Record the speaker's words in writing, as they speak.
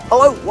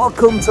Hello,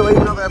 welcome to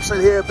another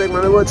episode here at Big Man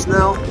in the Woods.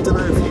 Now, I don't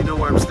know if you know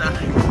where I'm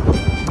standing.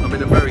 I'm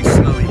in a very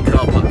snowy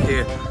car park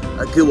here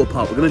at Gilwell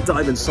Park. We're going to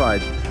dive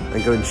inside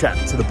and go and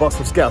chat to the boss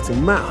of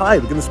scouting, Matt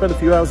Hyde. We're going to spend a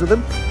few hours with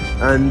him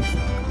and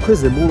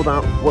quiz him all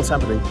about what's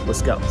happening with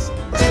scouts.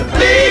 Let's go.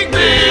 Big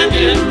Man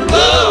in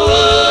the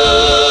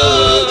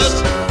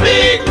Woods.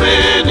 Big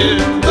Man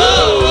in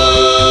the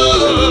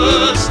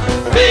Woods.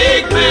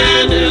 Big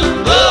Man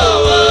in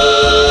the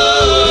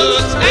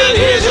Woods. And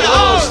here's your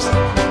host,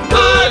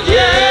 Matt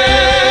Hyde.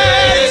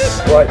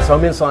 Right, so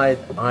I'm inside.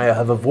 I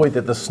have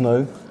avoided the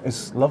snow.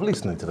 It's lovely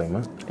snow today,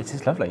 man. It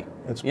is lovely.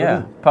 It's yeah,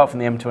 brilliant. apart from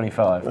the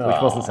M25,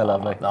 which wasn't so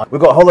lovely.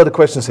 We've got a whole load of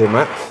questions here,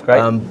 Matt.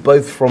 Great.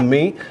 Both from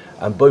me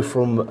and both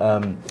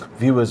from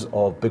viewers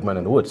of Big Man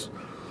in the Woods.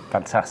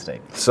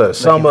 Fantastic. So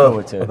some are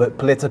forward to a it. bit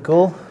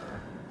political,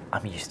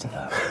 I'm used to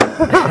that.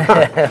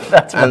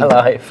 That's my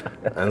life.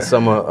 and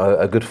some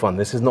are good fun.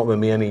 This is not going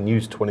to be any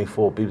News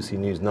 24, BBC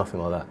News,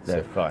 nothing like that.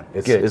 No, fine.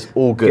 It's, Good. it's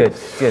all good.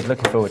 Good.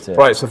 Looking forward to it.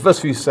 Right, so first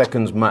few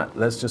seconds, Matt,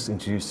 let's just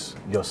introduce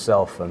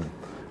yourself and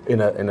in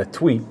a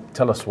tweet,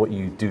 tell us what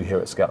you do here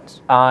at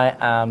Scouts. I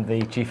am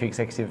the Chief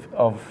Executive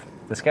of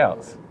the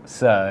Scouts.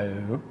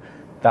 So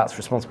that's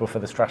responsible for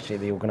the strategy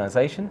of the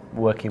organisation,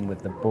 working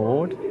with the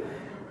board,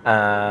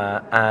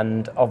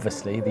 and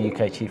obviously the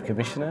UK Chief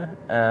Commissioner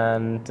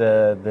and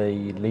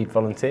the lead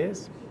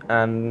volunteers.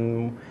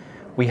 And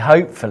we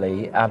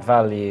hopefully add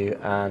value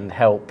and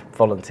help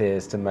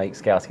volunteers to make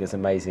Scouting as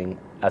amazing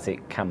as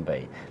it can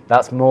be.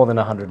 That's more than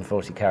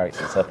 140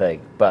 characters, I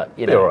think. But,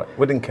 you know, All right,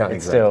 we didn't count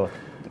it's exactly. still,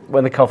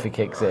 when the coffee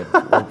kicks in,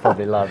 we'll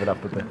probably liven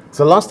up a bit.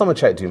 So last time I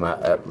checked you,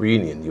 Matt, at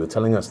Reunion, you were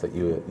telling us that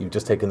you've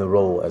just taken the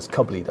role as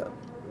Cub leader.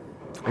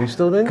 Are you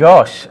still doing it?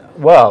 Gosh,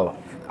 well,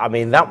 I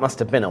mean, that must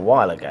have been a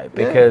while ago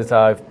because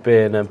I've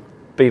been a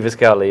Beaver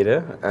Scout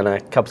leader and a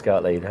Cub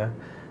Scout leader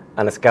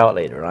and a Scout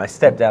leader. And I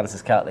stepped down as a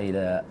Scout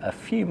leader a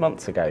few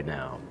months ago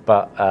now,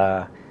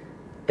 but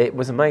it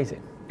was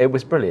amazing. It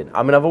was brilliant.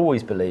 I mean, I've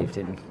always believed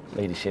in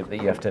leadership,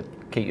 that you have to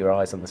keep your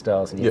eyes on the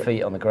stars and your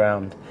feet on the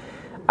ground.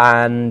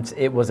 And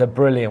it was a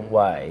brilliant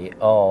way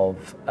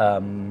of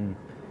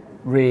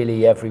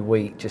really every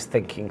week just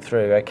thinking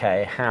through,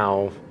 okay,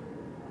 how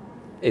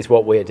is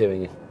what we're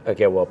doing at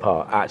Gilwell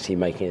Park actually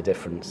making a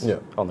difference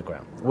on the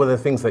ground? Were there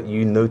things that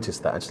you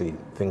noticed that actually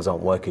things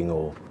aren't working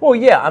or? Well,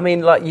 yeah, I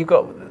mean, like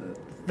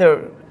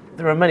there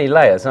are many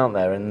layers, aren't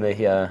there, in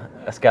the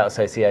Scout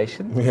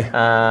Association?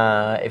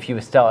 Yeah. If you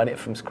were starting it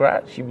from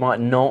scratch, you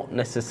might not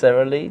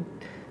necessarily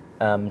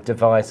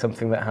devise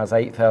something that has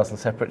 8,000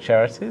 separate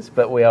charities,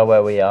 but we are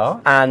where we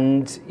are.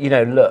 And, you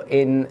know, look,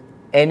 in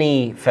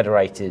any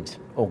federated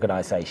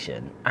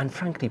organisation, and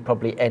frankly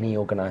probably any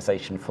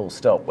organisation full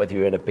stop, whether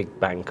you're in a big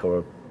bank or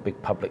a big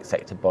public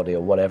sector body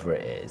or whatever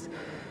it is,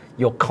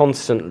 you're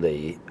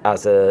constantly,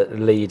 as a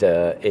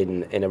leader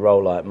in a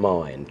role like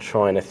mine,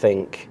 trying to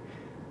think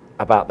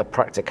about the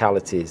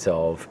practicalities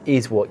of,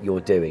 is what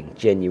you're doing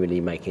genuinely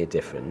making a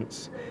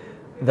difference?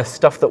 The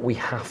stuff that we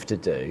have to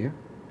do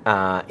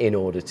in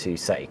order to,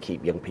 say,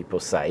 keep young people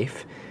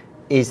safe,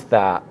 is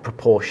that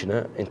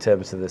proportionate in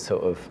terms of the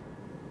sort of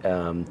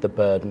the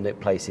burden it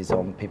places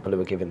on people who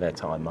are giving their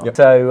time up?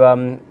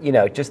 So, you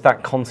know, just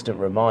that constant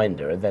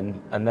reminder, and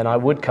then I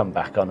would come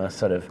back on a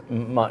sort of,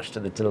 much to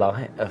the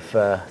delight of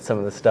some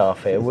of the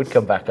staff here, would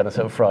come back on a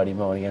sort of Friday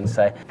morning and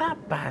say,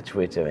 that badge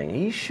we're doing, are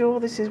you sure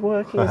this is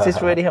working? Is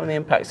this really having the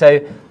impact? So,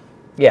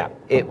 yeah,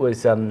 it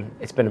was.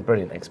 It's been a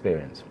brilliant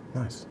experience.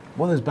 Nice.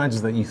 What are those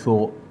badges that you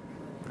thought,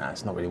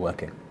 it's not really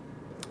working?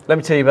 Let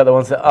me tell you about the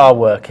ones that are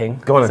working.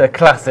 Go on It's then. a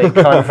classic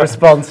kind of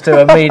response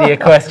to a media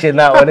question,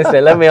 that one, isn't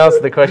it? Let me answer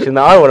the question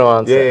that I want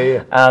to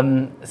answer.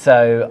 Yeah.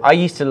 So I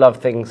used to love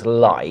things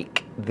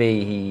like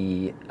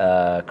the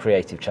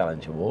Creative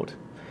Challenge Award,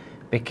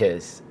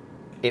 because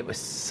it was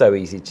so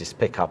easy to just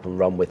pick up and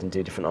run with and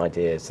do different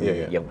ideas,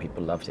 and young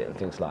people loved it and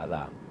things like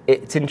that.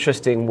 It's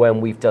interesting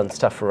when we've done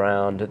stuff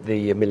around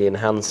the A Million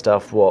Hands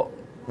stuff, what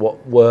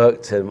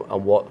worked and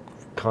what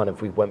kind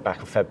of we went back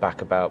and fed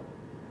back about.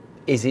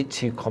 Is it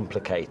too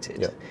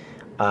complicated?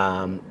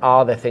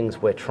 Are there things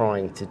we're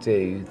trying to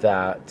do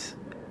that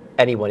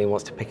anyone who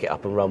wants to pick it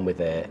up and run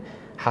with it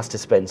has to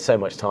spend so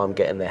much time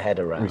getting their head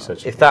around?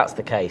 Researching. If that's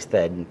the case,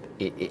 then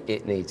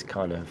it needs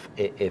kind of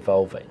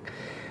evolving.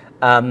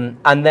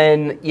 And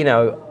then, you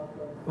know,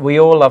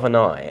 we all love a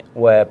night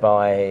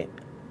whereby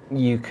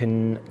you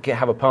can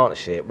have a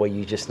partnership where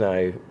you just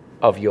know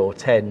of your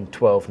 10,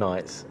 12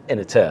 nights in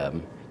a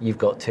term, you've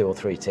got 2 or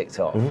 3 ticked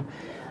off.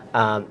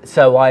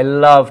 So I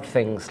loved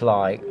things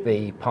like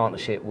the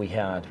partnership we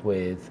had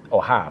with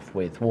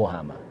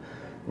Warhammer.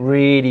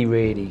 Really,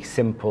 really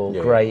simple,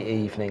 great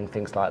evening,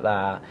 things like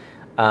that.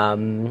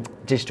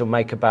 Digital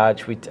Maker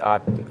Badge, I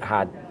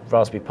had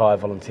Raspberry Pi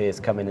volunteers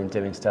come in and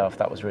doing stuff.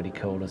 That was really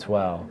cool as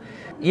well.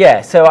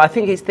 Yeah, so I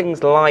think it's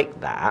things like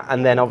that,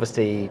 and then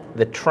obviously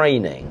the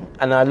training.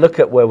 And I look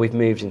at where we've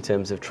moved in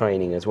terms of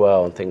training as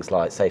well, and things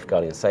like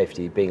safeguarding and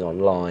safety, being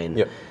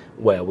online,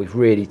 where we've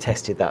really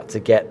tested that to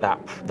get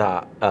that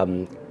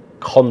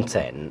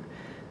content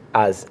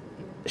as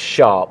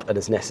sharp and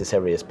as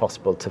necessary as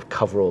possible to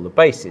cover all the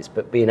bases,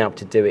 but being able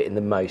to do it in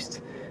the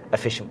most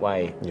efficient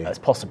way as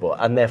possible,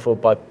 and therefore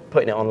by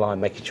putting it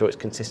online, making sure it's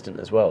consistent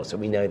as well, so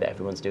we know that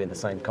everyone's doing the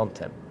same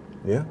content.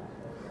 Yeah.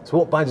 So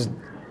what badges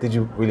did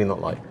you really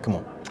not like? Come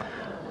on.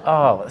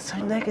 Oh, that's so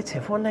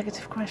negative. What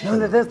negative question?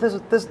 No,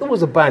 there's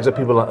always a badge that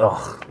people are like,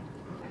 ugh.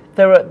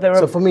 There are.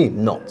 So for me,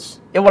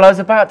 knots. Yeah, well, I was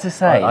about to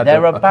say, I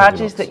there are couldn't do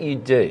badges knots. that you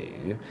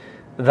do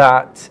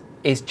that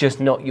is just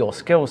not your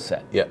skill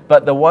set. Yeah.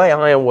 But the way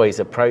I always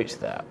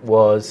approached that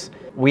was,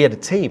 we had a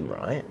team,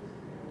 right?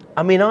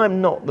 I mean,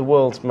 I'm not the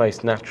world's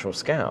most natural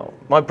scout.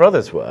 My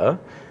brothers were,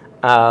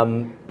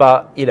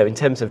 but in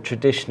terms of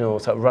traditional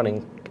sort of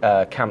running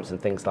camps and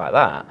things like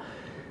that.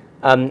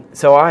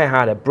 So I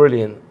had a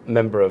brilliant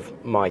member of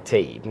my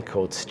team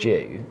called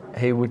Stu,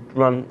 who would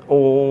run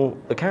all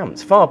the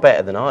camps far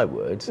better than I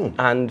would,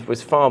 and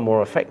was far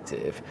more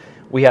effective.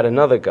 We had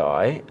another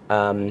guy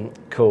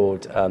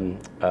called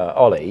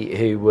Ollie,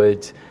 who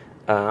would,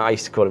 I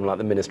used to call him like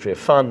the Ministry of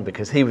Fun,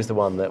 because he was the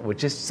one that was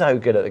just so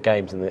good at the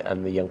games,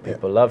 and the young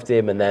people loved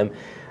him. And then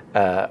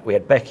we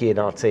had Becky in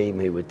our team,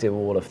 who would do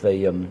all of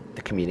the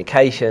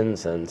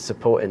communications and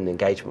support and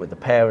engagement with the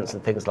parents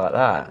and things like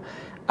that.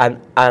 And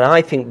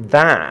I think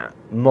that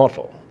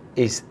model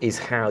is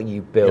how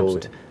you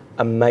build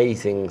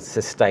amazing,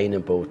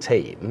 sustainable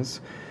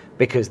teams,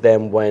 because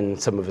then when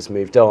some of us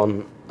moved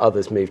on,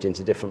 others moved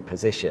into different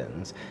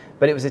positions.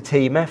 But it was a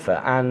team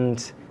effort,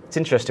 and it's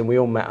interesting, we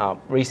all met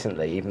up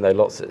recently, even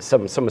though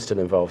some are still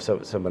involved,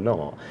 some are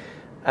not.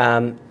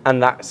 And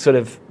that sort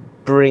of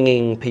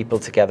bringing people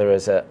together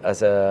as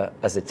a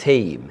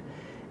team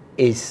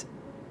is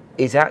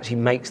actually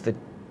makes the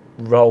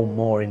role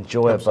more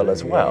enjoyable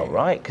as well,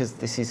 right? Because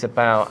this is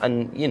about,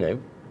 and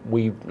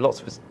lots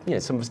of us,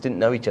 some of us didn't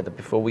know each other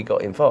before we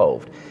got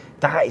involved.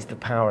 That is the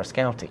power of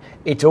scouting.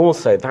 It's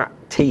also that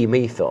team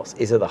ethos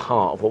is at the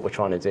heart of what we're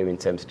trying to do in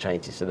terms of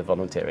changes to the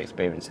volunteer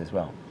experience as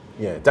well.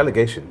 Yeah,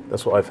 delegation.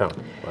 That's what I found.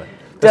 Right.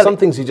 There's some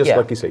things you just,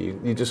 like you say,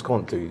 you just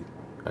can't do,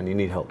 and you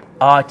need help.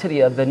 I tell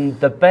you,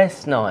 the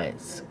best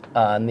nights,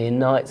 and the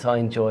nights I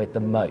enjoyed the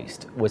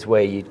most, was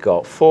where you'd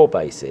got 4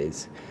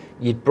 bases.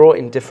 You'd brought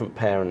in different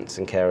parents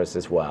and carers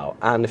as well,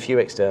 and a few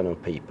external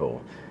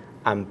people,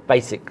 and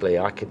basically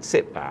I could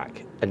sit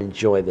back and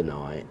enjoy the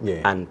night,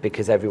 and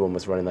because everyone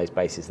was running those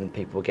bases and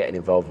people were getting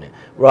involved in it,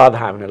 rather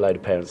than having a load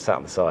of parents sat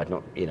on the side,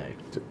 not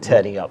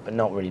turning up but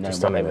not really knowing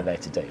what they were there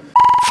to do.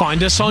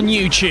 Find us on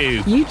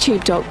YouTube.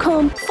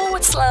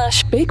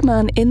 YouTube.com/Big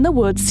Man in the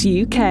Woods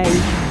UK.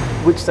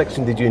 Which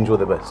section did you enjoy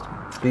the best?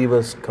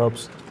 Beavers,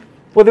 Cubs?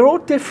 Well, they're all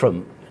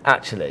different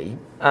actually,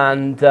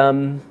 and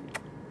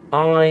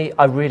I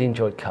really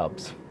enjoyed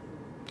Cubs.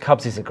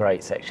 Cubs is a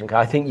great section.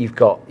 I think you've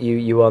got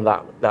you on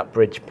that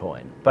bridge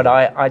point. But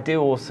I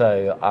do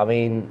also, I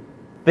mean,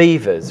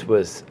 Beavers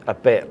was a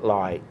bit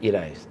like,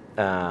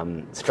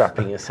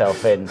 strapping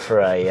yourself in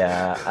for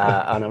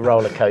on a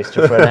roller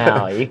coaster for an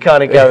hour. You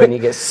kind of go and you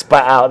get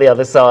spat out the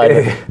other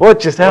side.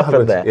 What just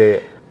happened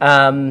there?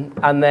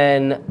 And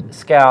then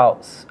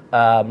Scouts,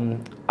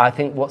 I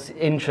think what's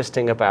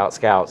interesting about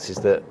Scouts is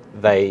that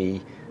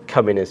they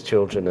come in as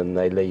children and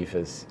they leave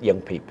as young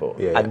people,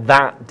 and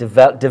that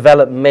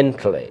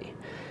developmentally,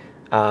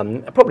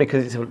 probably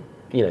because it's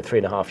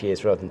 3.5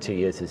 years rather than 2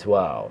 years as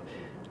well,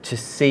 to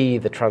see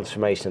the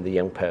transformation of the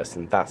young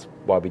person. That's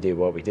why we do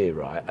what we do,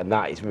 right? And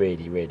that is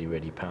really, really,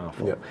 really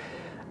powerful.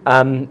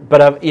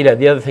 But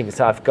the other thing is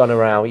that I've gone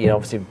around,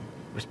 obviously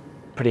was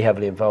pretty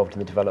heavily involved in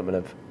the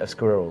development of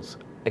squirrels.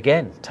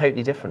 Again,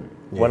 totally different.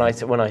 When I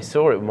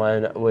saw it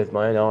with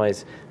my own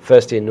eyes,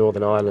 first in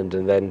Northern Ireland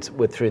and then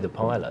through the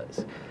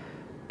pilots,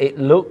 it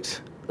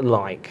looked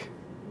like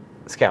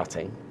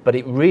scouting, but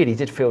it really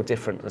did feel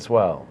different as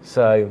well.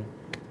 So,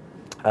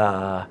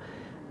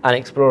 and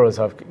Explorers,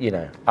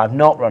 I've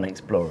not run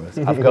Explorers.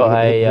 I've got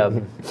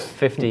a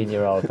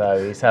 15-year-old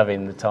though. He's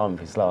having the time of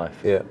his life.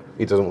 Yeah,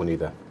 he doesn't want you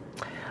there.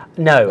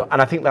 No,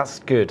 and I think that's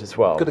good as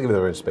well. Good to give them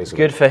their own space.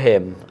 Good for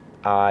him.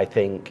 I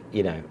think,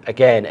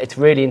 again, it's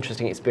really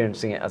interesting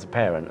experiencing it as a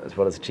parent as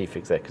well as a chief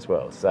exec as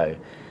well. So,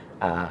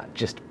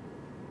 just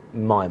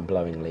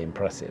mind-blowingly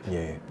impressive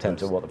in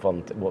terms of what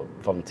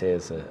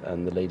volunteers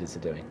and the leaders are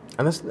doing.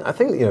 And I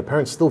think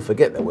parents still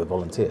forget that we're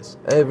volunteers.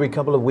 Every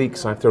couple of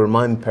weeks, I have to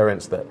remind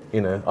parents that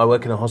I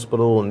work in a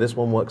hospital and this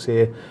one works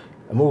here,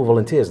 and we're all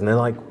volunteers. And they're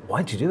like,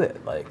 "Why'd you do it?"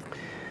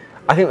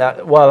 I think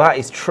that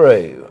is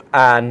true,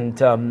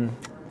 and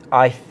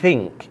I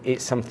think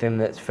it's something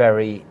that's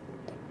very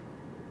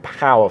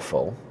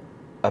powerful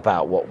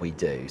about what we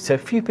do. So a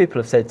few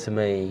people have said to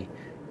me,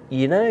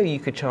 you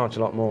could charge a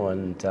lot more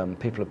and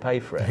people would pay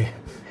for it.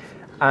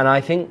 And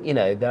I think,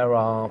 there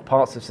are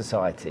parts of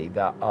society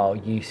that are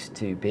used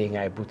to being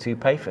able to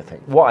pay for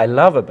things. What I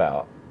love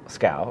about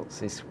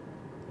Scouts is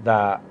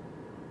that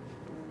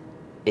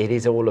it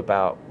is all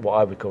about what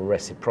I would call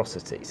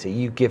reciprocity. So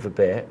you give a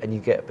bit and you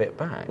get a bit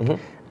back.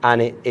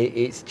 And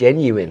it's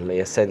genuinely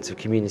a sense of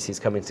communities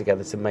coming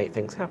together to make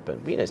things happen.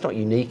 You know, it's not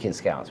unique in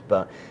Scouts,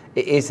 but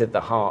it is at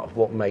the heart of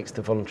what makes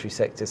the voluntary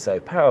sector so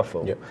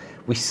powerful. Yep.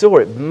 We saw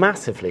it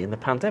massively in the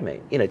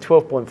pandemic. You know,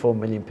 12.4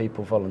 million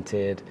people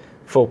volunteered,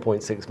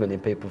 4.6 million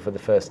people for the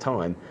first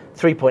time.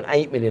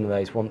 3.8 million of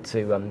those want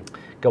to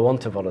go on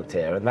to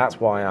volunteer, and that's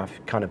why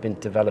I've kind of been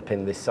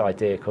developing this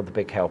idea called the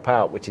Big Help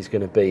Out, which is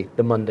going to be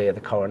the Monday of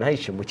the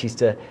coronation, which is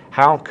to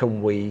how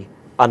can we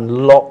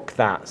unlock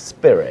that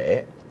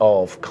spirit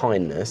of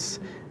kindness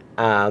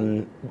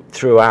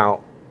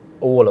throughout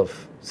all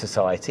of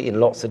society in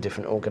lots of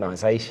different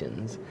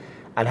organisations,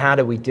 and how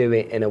do we do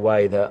it in a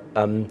way that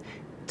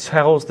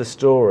tells the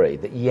story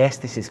that yes,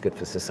 this is good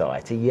for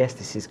society, yes,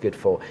 this is good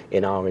for,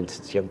 in our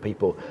instance, young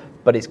people,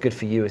 but it's good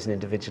for you as an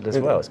individual as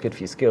well. It's good for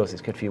your skills,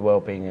 it's good for your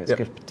well-being, and it's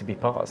good to be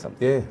part of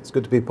something. Yeah, it's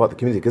good to be part of the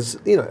community because,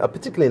 you know,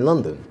 particularly in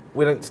London,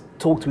 we don't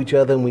talk to each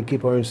other and we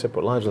keep our own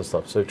separate lives and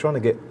stuff. So trying to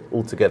get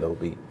all together will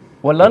be...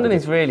 Well, London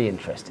is really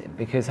interesting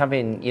because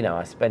having, you know,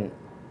 I spent,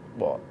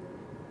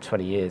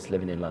 20 years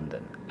living in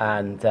London,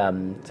 and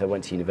so I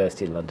went to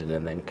university in London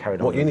and then carried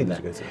on. What uni did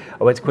you go to?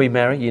 I went to Queen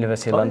Mary,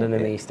 University of London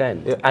in the East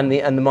End. Yeah. And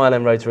the Mile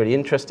End Road's really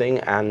interesting,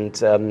 and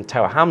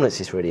Tower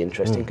Hamlets is really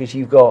interesting because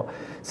you've got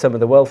some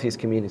of the wealthiest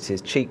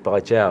communities cheek by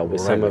jowl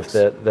with some of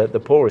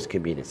the poorest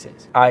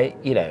communities. I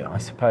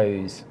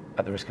suppose,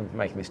 at the risk of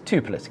making this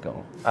too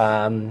political,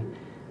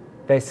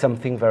 there's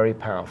something very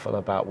powerful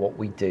about what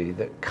we do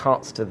that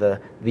cuts to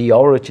the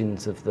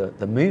origins of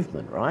the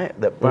movement, right?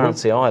 That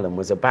Brownsea Island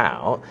was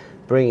about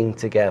bringing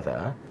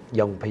together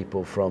young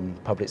people from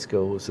public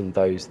schools and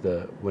those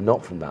that were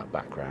not from that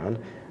background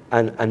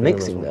and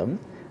mixing them,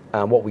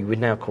 what we would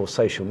now call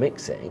social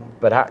mixing,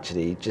 but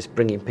actually just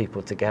bringing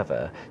people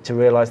together to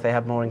realise they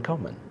have more in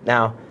common.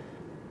 Now,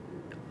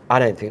 I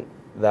don't think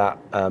that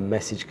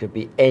message could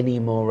be any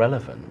more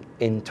relevant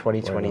in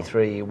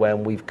 2023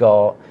 when we've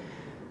got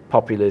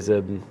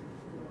populism,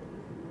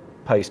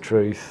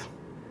 post-truth,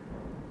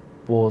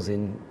 wars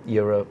in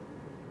Europe,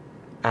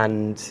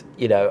 and,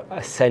 you know,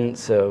 a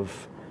sense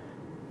of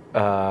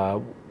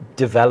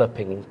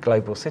developing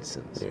global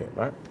citizens,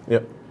 right?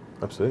 Yep,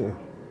 absolutely.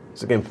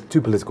 It's again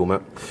too political,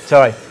 Matt.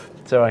 Sorry,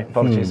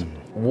 apologies.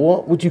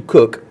 What would you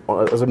cook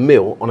as a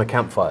meal on a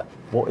campfire?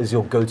 What is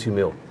your go-to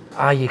meal?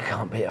 You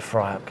can't beat a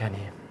fry-up, can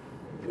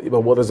you?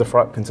 Well, what does a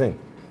fry-up contain?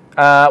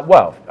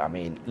 Well, I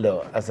mean,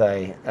 look, as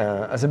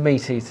a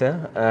meat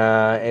eater,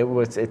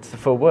 it's the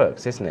full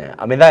works, isn't it?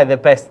 I mean, they're the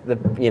best.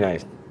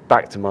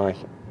 Back to my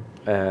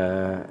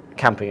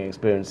camping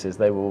experiences,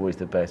 they were always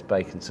the best: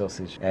 bacon,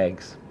 sausage,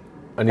 eggs,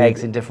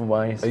 eggs in different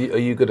ways. Are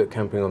you good at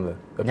camping on the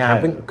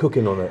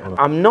cooking on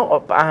the? I'm not a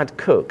bad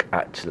cook,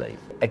 actually.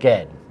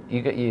 Again,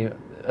 you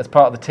as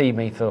part of the team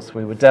ethos,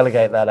 we would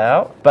delegate that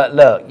out. But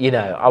look, you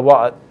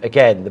know,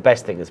 again, the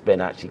best thing has been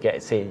actually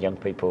seeing young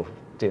people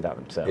do that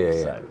themselves.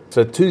 Yeah.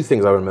 So two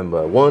things I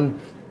remember. One,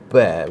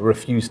 Bear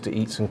refused to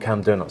eat some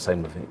canned donuts I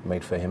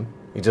made for him.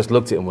 He just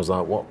looked at it and was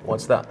like,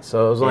 "What's that?"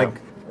 So I was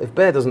like, if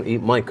Bear doesn't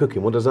eat my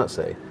cooking, what does that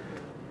say?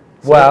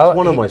 So well, that's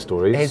one of my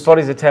stories. His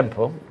body's a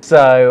temple,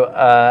 so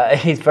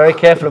he's very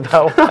careful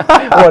about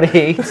what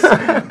he eats,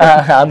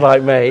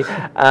 unlike me.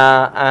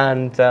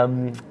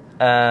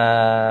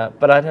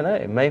 But I don't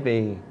know,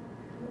 maybe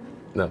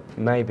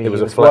he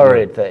was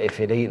worried that if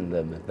he'd eaten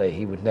them, that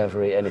he would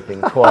never eat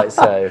anything quite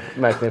so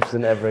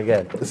magnificent ever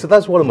again. So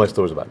that's one of my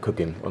stories about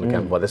cooking on the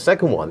campfire. The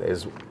second one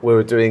is we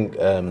were doing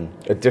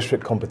a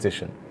district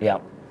competition. Yeah.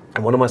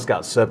 And one of my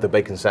scouts served a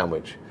bacon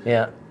sandwich.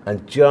 Yeah.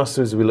 And just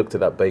as we looked at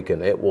that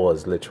bacon, it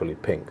was literally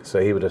pink. So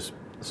he would have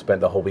spent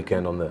the whole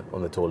weekend on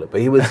the toilet. But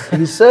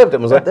he served it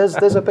and was like,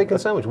 there's a bacon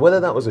sandwich. Whether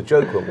that was a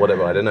joke or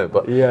whatever, I don't know.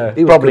 But he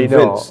was probably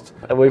convinced.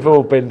 Not. We've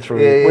all been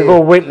through, we've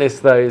all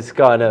witnessed those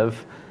kind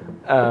of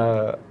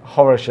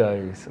horror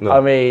shows. No.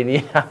 I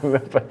mean, I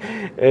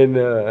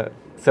remember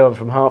so I'm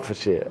from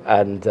Hertfordshire,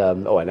 and I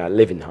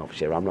live in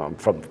Hertfordshire. I'm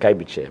from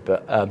Cambridgeshire,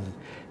 but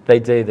they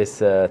do this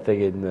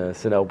thing in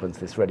St Albans,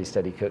 this ready,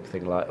 steady, cook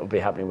thing. Like it'll be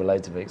happening with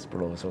loads of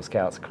explorers or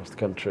scouts across the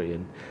country,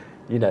 and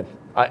you know,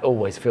 I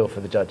always feel for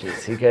the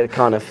judges who get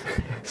kind of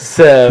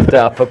served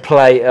up a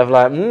plate of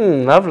like,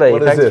 lovely,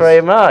 thanks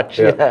very much.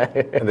 Yeah. You know?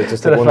 And they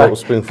just take one little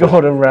spoonful.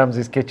 Gordon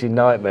Ramsay's kitchen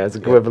nightmares,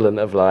 equivalent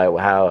of like,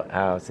 well,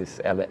 how is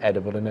this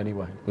edible in any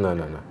way? No.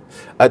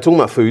 Talking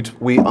about food,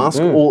 we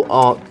ask all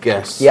our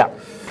guests. Yeah.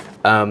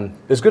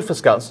 It's good for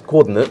scouts.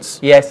 Coordinates.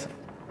 Yes.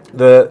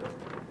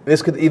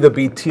 This could either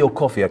be tea or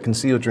coffee. I can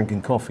see you're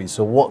drinking coffee.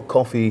 So what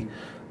coffee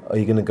are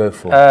you going to go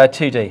for?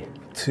 2D.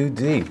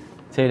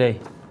 2D.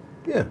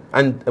 Yeah.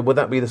 And would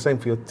that be the same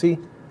for your tea?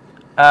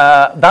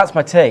 That's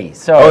my tea.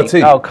 Sorry. Oh,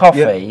 tea. Oh, coffee.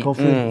 Yeah,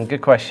 coffee.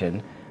 Good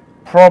question.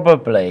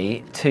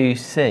 Probably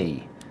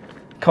 2C.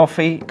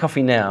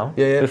 Coffee now.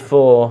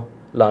 Before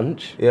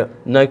lunch. Yeah.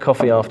 No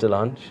coffee after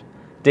lunch.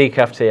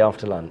 Decaf tea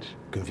after lunch.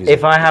 Confusing.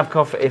 If I have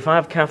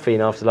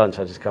caffeine after lunch,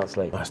 I just can't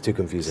sleep. That's too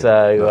confusing.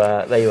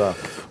 So there you are.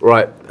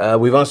 Right.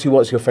 We've asked you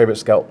what's your favourite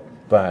scout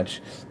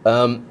badge.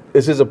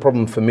 This is a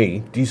problem for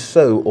me. Do you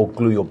sew or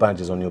glue your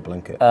badges on your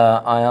blanket?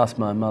 I asked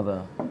my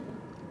mother.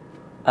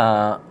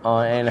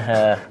 in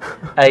her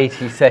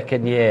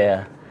 82nd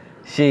year.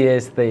 She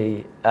is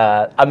the,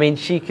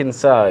 she can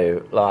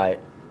sew like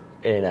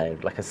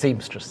a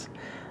seamstress.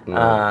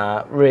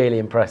 Really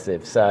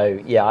impressive. So,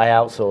 yeah, I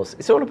outsource.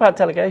 It's all about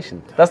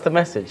delegation. That's the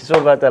message. It's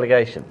all about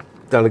delegation.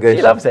 Delegation.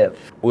 She loves it.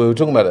 We were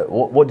talking about it.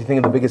 What do you think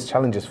are the biggest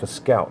challenges for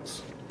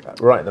Scouts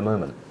right at the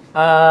moment?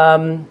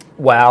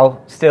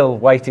 Well, still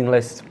waiting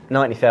list,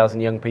 90,000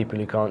 young people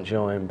who can't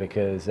join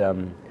because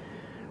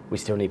we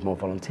still need more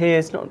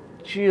volunteers, not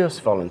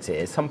just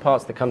volunteers. Some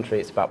parts of the country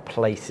it's about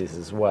places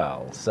as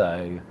well.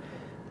 So,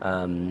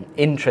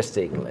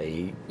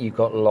 interestingly, you've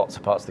got lots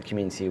of parts of the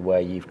community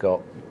where you've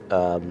got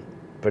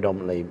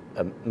predominantly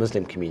a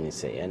Muslim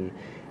community. And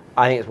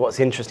I think what's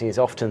interesting is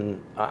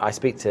often I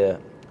speak to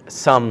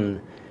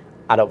some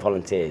adult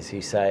volunteers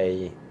who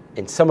say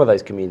in some of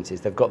those communities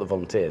they've got the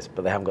volunteers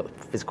but they haven't got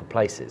the physical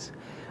places,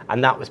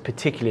 and that was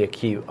particularly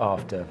acute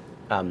after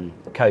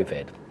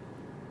COVID.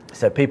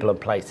 So people and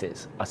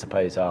places, I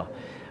suppose, are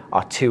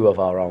two of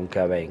our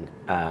ongoing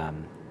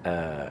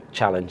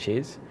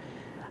challenges,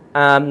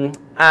 and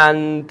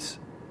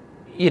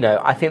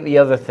I think the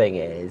other thing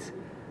is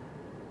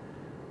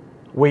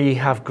we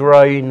have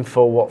grown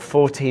for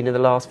 14 of the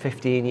last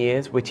 15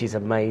 years, which is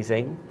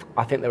amazing.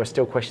 I think there are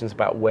still questions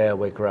about where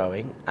we're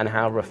growing and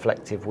how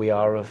reflective we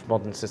are of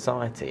modern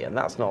society. And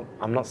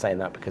I'm not saying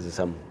that because of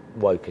some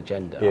woke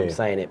agenda. Yeah. I'm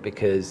saying it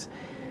because,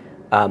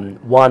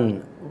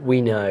 one,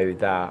 we know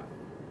that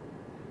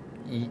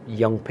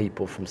young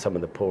people from some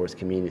of the poorest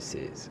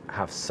communities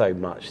have so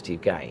much to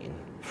gain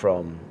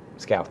from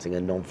Scouting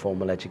and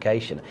non-formal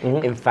education.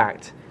 Mm-hmm. In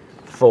fact,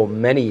 for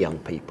many young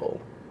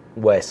people,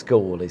 where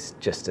school is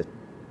just a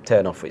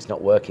turn off, it's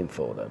not working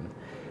for them,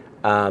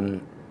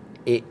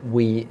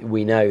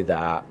 we know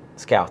that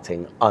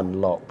Scouting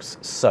unlocks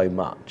so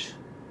much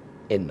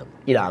in them.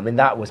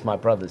 That was my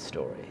brother's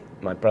story.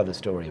 My brother's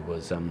story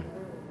was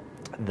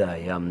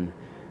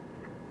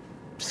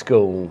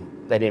school,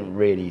 they didn't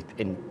really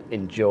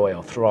enjoy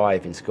or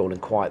thrive in school in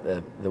quite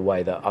the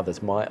way that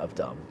others might have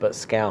done, but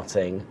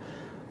Scouting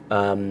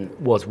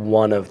was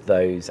one of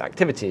those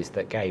activities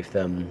that gave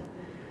them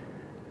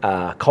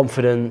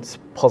confidence,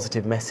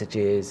 positive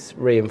messages,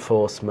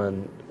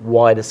 reinforcement,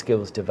 wider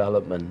skills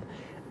development,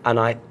 and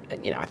I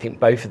think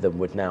both of them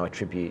would now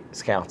attribute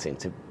Scouting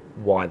to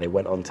why they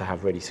went on to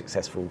have really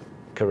successful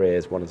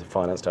careers. One as a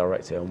finance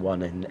director and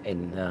one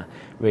in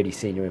really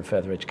senior in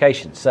further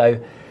education. So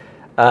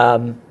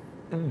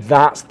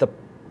that's the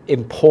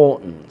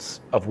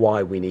importance of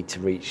why we need to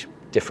reach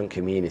different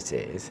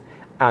communities,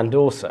 and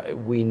also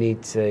we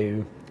need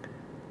to,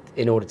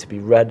 in order to be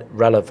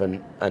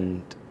relevant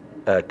and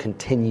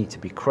continue to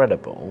be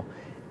credible,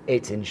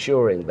 it's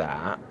ensuring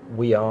that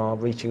we are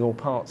reaching all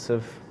parts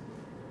of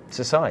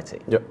society.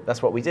 Yep.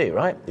 That's what we do,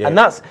 right? Yeah. And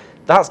that's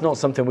not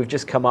something we've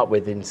just come up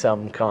with in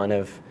some kind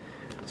of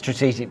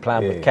strategic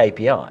plan with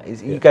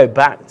KPIs. You go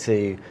back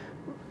to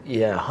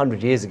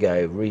 100 years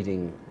ago,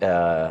 reading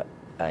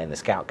in the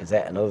Scout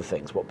Gazette and other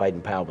things what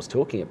Baden Powell was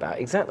talking about.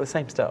 Exactly the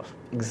same stuff.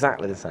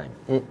 Exactly the same.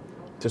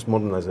 Just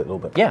modernise it a little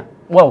bit. Yeah.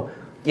 Well,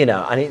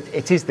 and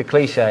it is the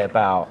cliche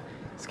about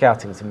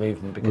Scouting as a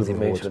movement because it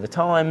moves with the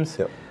times.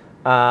 Yep.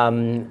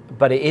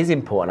 But it is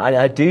important.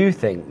 I do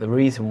think the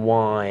reason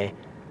why,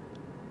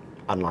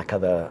 unlike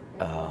other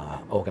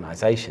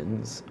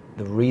organisations,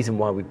 the reason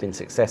why we've been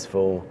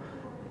successful,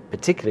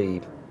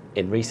 particularly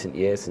in recent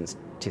years since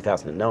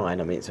 2009,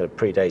 it sort of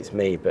predates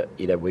me, but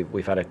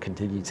we've had to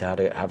continue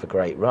to have a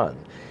great run,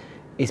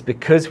 is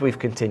because we've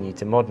continued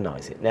to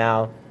modernise it.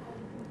 Now,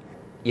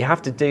 you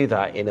have to do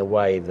that in a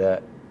way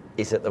that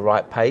is at the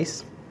right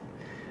pace.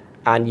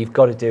 And you've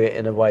got to do it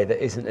in a way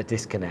that isn't a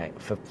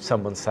disconnect for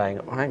someone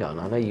saying, oh, hang on,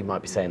 I know you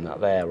might be saying that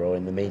there or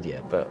in the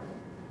media, but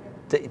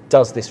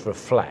does this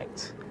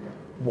reflect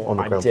what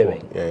I'm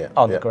doing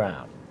on the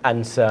ground?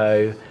 And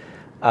so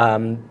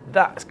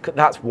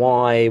that's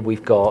why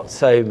we've got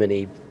so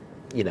many,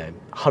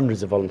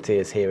 hundreds of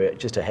volunteers here at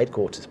just a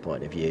headquarters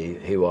point of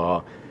view who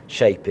are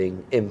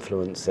shaping,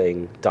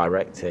 influencing,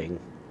 directing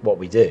what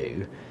we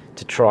do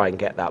to try and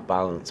get that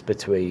balance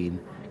between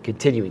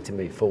continuing to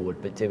move forward,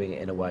 but doing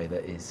it in a way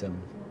that is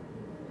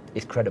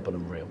credible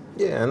and real.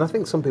 Yeah, and I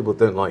think some people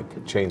don't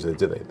like change, do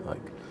they?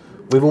 Like,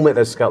 we've all met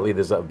those Scout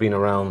leaders that have been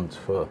around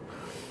for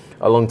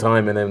a long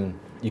time, and then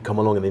you come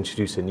along and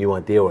introduce a new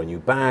idea or a new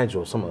badge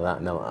or something like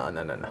that. No,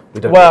 no. We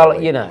don't. Well,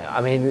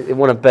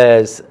 one of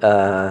Bear's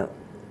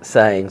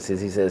sayings is,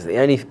 he says, the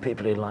only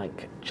people who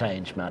like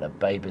change, Matt, are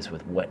babies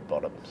with wet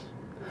bottoms.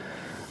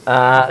 Is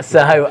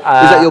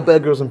that your Bear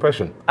Grylls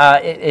impression?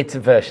 It's a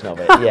version of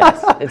it,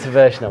 yes. It's a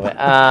version of it.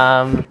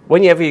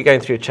 Whenever you're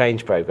going through a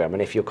change program,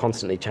 and if you're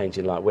constantly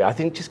changing I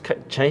think just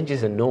change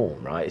is a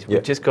norm, right?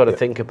 We've just got to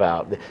think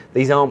about,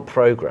 these aren't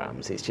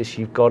programs, it's just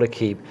you've got to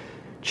keep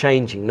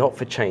changing, not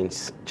for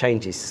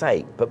change's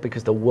sake, but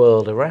because the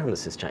world around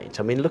us has changed.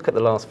 Look at the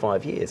last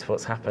 5 years,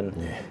 what's happened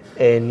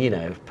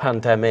in,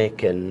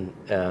 pandemic and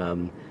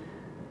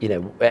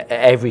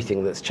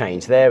everything that's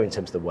changed there in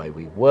terms of the way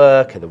we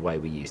work and the way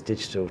we use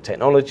digital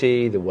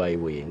technology, the way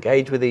we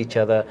engage with each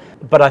other.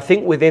 But I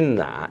think within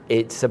that,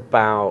 it's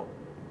about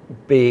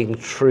being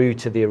true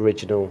to the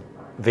original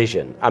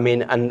vision. I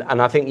mean, and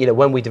I think,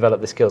 when we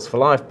developed the Skills for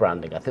Life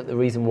branding, I think the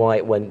reason why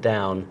it went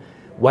down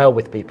well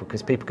with people,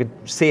 because people could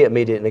see it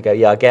immediately and go,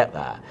 yeah, I get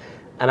that.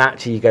 And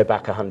actually, you go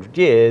back 100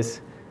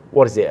 years,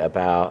 what is it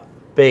about?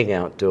 Being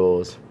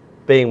outdoors,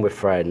 being with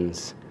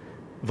friends,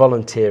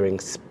 volunteering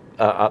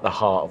at the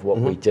heart of what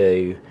we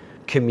do,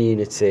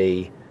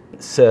 community,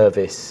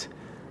 service,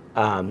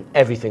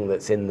 everything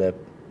that's in the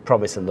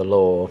promise and the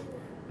law.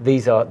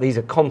 These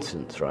are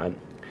constants, right?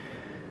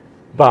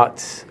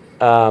 But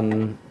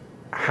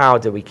how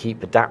do we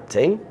keep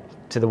adapting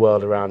to the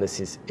world around us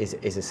is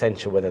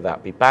essential, whether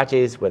that be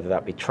badges, whether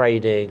that be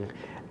trading.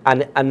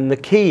 And the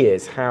key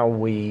is how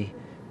we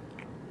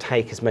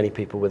take as many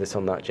people with us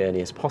on that journey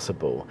as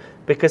possible,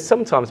 because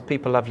sometimes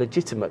people have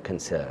legitimate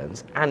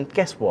concerns, and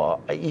guess what,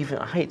 I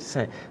hate to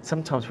say it,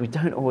 sometimes we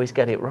don't always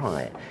get it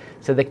right.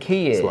 So the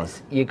key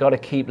is you got to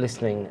keep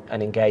listening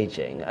and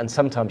engaging, and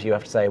sometimes you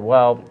have to say,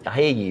 well, I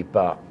hear you,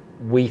 but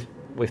we've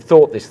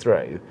thought this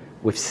through,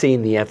 we've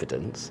seen the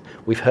evidence,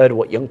 we've heard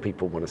what young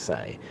people want to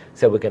say,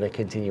 so we're going to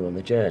continue on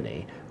the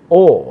journey.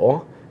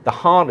 Or the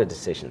harder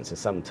decisions are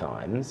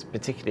sometimes,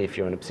 particularly if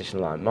you're in a position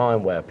like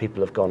mine where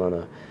people have gone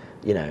on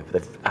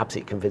they've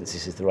absolutely convinced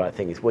this is the right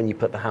thing, is when you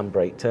put the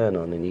handbrake turn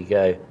on and you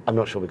go, I'm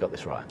not sure we got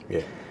this right.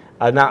 Yeah.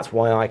 And that's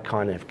why I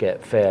kind of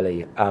get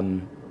fairly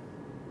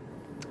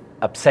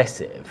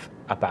obsessive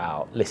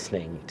about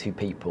listening to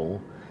people,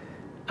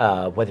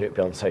 whether it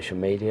be on social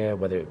media,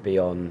 whether it be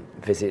on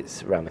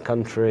visits around the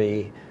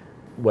country,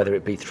 whether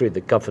it be through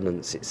the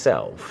governance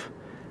itself,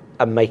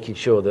 and making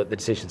sure that the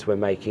decisions we're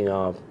making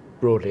are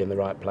broadly in the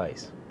right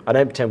place. I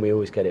don't pretend we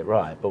always get it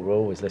right, but we're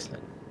always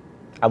listening.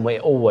 And we're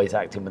always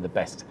acting with the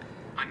best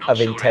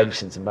of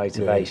intentions and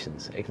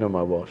motivations. Yeah. Ignore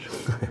my watch.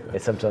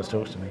 It sometimes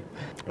talks to me.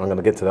 I'm going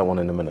to get to that one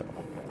in a minute,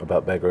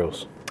 about Bear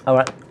Grylls. All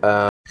right.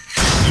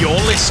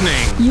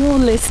 You're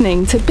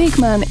listening to Big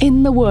Man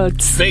in the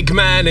Woods. Big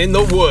Man in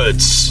the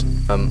Woods.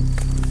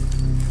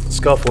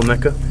 Scarf or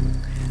Necka?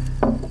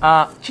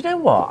 Do you know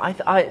what?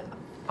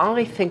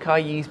 I think I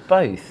use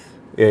both.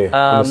 Yeah,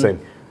 I'm the same.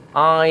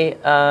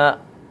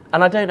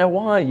 And I don't know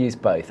why I use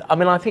both. I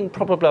mean, I think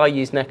probably I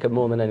use Necka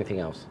more than anything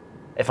else,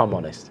 if I'm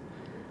honest.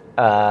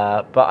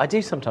 But I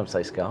do sometimes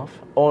say scarf,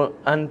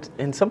 and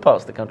in some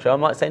parts of the country I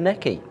might say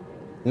necky.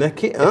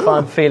 Necky? If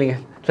I'm feeling a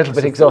little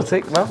bit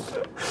exotic, well.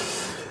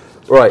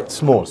 Right,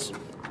 s'mores.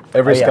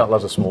 Every scout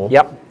loves a s'more.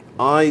 Yep.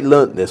 I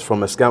learnt this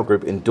from a scout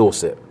group in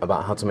Dorset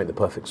about how to make the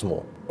perfect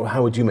s'more. Well,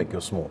 how would you make your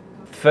s'more?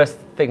 First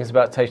thing is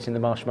about toasting the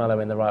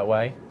marshmallow in the right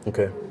way.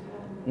 Okay.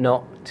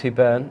 Not too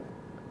burnt.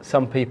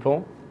 Some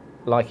people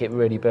like it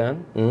really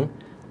burnt.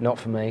 Not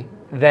for me.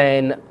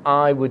 Then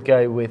I would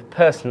go with,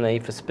 personally,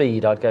 for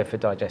speed, I'd go for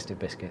digestive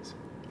biscuits.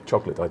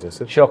 Chocolate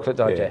digestive? Chocolate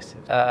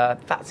digestive. Yeah.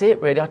 That's it,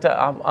 really.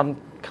 I'm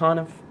kind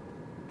of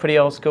pretty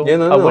old school. Yeah,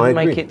 I wouldn't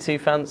agree. make it too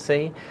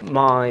fancy.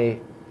 My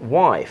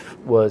wife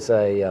was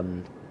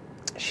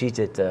she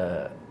did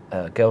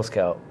Girl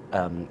Scout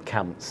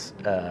camps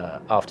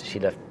after she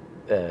left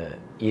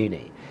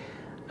uni.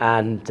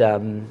 And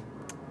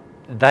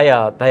they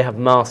have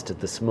mastered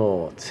the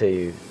s'more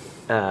to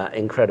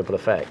incredible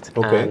effect.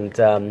 Okay.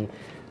 And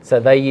so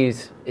they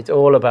use, it's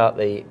all about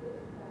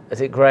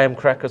is it graham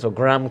crackers or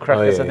graham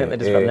crackers? I think they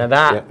describe. Now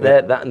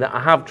that I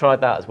have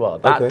tried that as well.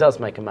 That does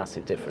make a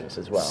massive difference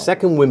as well.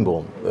 Second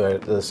Wimborne,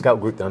 the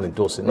scout group down in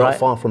Dorset, not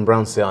far from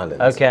Brownsea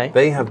Island. Okay.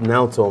 They have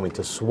now told me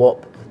to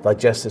swap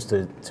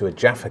digestives to a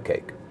Jaffa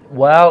cake.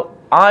 Well,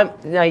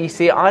 now you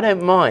see, I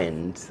don't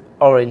mind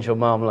orange or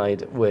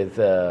marmalade with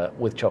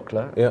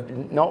chocolate. Yeah.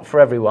 Not for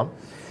everyone.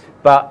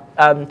 But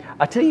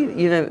I tell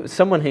you,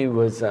 someone who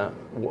was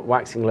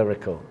waxing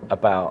lyrical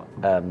about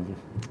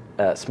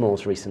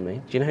s'mores recently.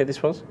 Do you know who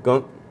this was? Go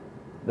on.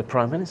 The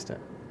Prime Minister.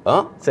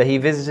 Huh? So he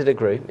visited a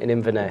group in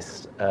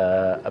Inverness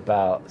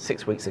about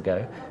 6 weeks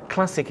ago.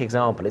 Classic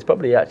example. This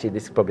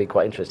is probably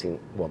quite interesting.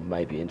 Well,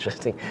 maybe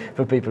interesting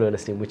for people who are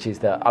listening, which is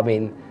that, I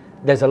mean,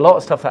 there's a lot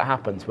of stuff that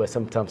happens where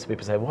sometimes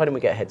people say, why don't we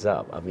get a heads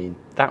up? I mean,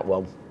 that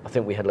one, I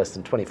think we had less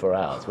than 24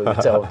 hours. We were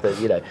told that,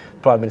 the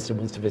Prime Minister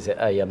wants to visit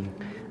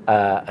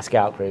a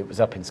scout group, was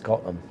up in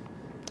Scotland,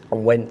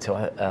 and went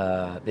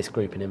to this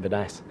group in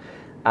Inverness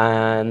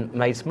and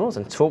made s'mores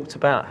and talked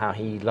about how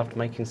he loved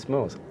making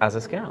s'mores as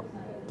a scout.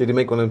 Did he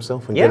make one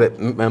himself and get it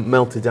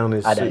melted down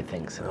his I soup? don't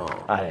think so.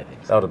 Oh, I don't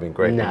think so. That would have been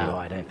great. No,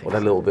 I don't think so.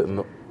 That little bit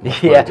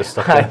just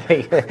stuck I there.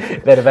 think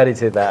they'd have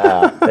edited that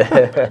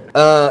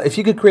out. If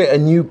you could create a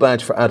new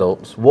badge for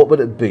adults, what would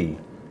it be?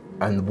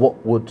 And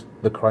what would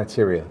the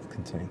criteria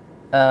contain?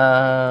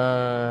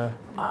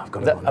 I've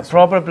got it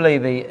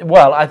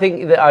I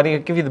think I'll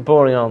give you the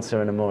boring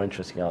answer and a more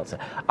interesting answer.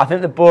 I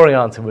think the boring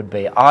answer would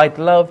be, I'd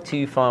love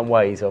to find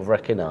ways of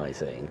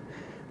recognising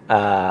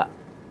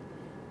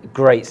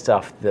great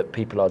stuff that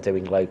people are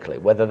doing locally,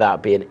 whether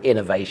that be an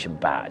innovation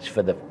badge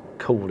for the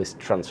coolest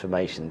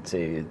transformation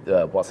to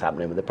what's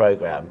happening with the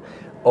programme,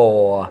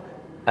 or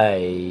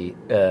a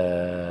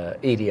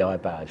EDI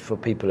badge for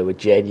people who are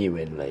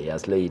genuinely,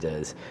 as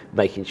leaders,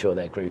 making sure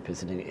their group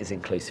is as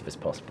inclusive as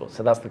possible.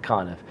 So that's the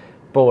kind of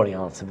boring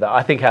answer. That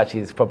I think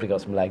actually it's probably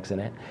got some legs in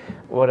it.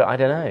 What I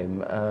don't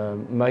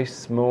know.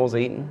 Most s'mores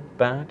eaten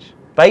badge.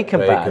 Bacon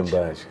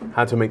badge.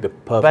 How to make the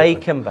perfect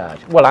bacon badge.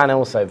 Well, and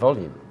also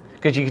volume.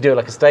 Because you could do it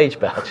like a stage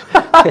badge.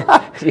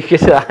 You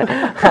could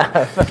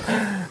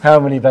how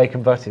many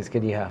bacon butters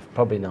can you have?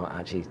 Probably not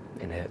actually.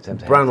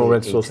 Brown or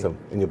red sauce them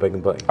in your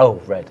bacon butty?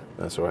 Oh, red.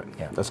 That's all right.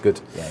 Yeah. That's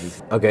good. Yeah,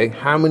 easy. Okay,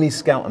 how many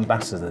Scout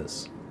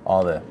ambassadors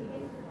are there?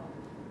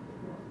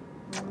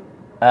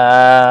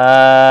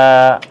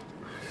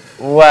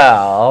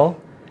 Well,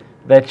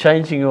 they're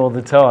changing all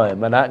the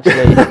time, and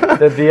actually,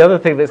 the other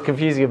thing that's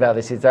confusing about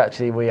this is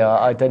actually we are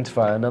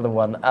identifying another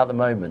one at the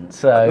moment.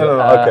 So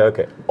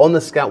okay. On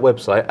the Scout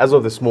website, as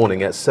of this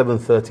morning, at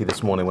 7:30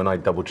 this morning, when I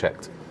double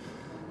checked,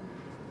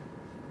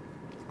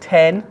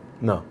 10,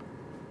 no,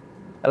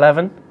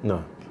 11,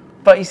 no,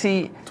 but you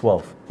see,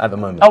 12 at the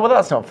moment. Oh well,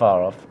 that's not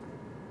far off.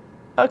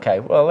 Okay,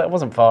 well, that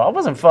wasn't far. I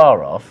wasn't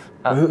far off.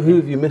 Who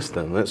have you missed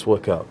then? Let's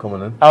work out. Come on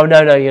then. Oh,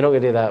 no, you're not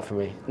going to do that for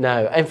me.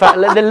 No. In fact,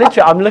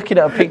 literally, I'm looking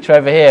at a picture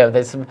over here.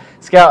 There's some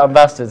Scout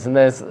ambassadors, and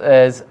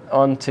there's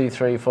 1, 2,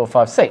 3, 4,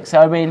 5, 6. So,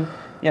 I mean,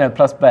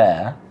 plus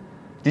Bear.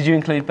 Did you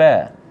include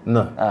Bear?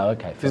 No. Oh,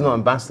 okay. He's not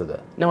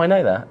ambassador. No, I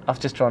know that. I was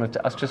just trying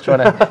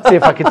to see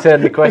if I could turn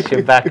the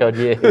question back on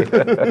you.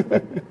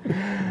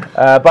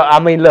 But, I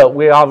mean, look,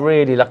 we are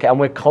really lucky, and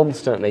we're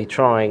constantly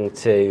trying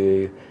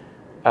to,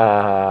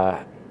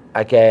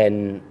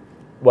 again...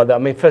 Well, I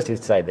mean, firstly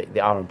to say that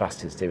our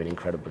ambassadors do an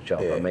incredible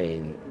job. Yeah. I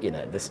mean,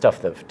 the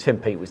stuff that Tim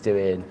Peake was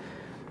doing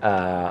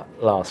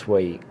last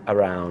week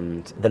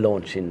around the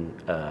launching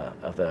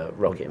of the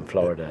rocket in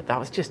Florida, that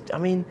was just, I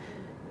mean,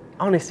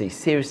 honestly,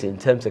 seriously, in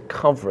terms of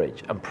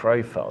coverage and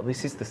profile,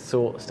 this is the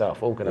sort of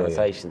stuff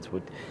organisations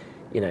would,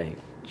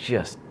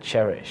 just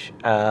cherish.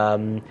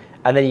 And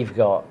then you've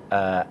got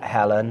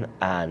Helen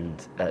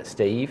and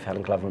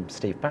Helen Glover and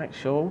Steve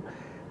Backshaw,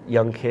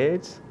 young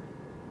kids.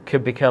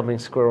 Could be becoming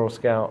Squirrel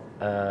Scout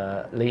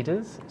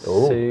leaders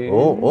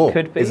soon.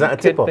 Could be. Is that a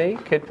tip-off?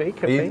 Could be.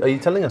 Are you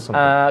telling us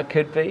something?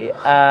 Could be.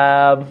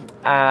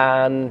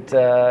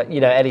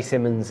 Ellie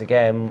Simmons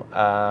again.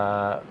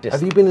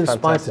 Have you been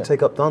inspired to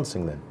take up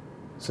dancing then,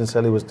 since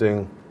Ellie was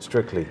doing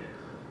Strictly?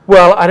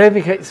 Well, I don't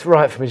think it's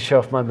right for me to show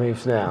off my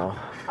moves now.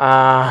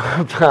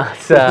 But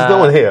there's no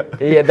one here.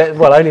 Yeah,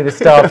 only the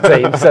staff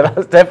team. So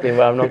that's definitely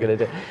what I'm not going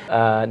to do.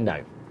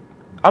 No,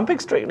 I'm a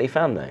big Strictly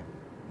fan though.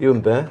 You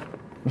and Bear?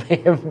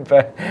 Me and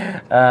Bear.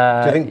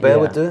 Do you think Bear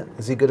would do it?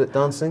 Is he good at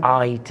dancing?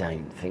 I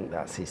don't think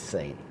that's his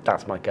scene.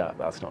 That's my gut.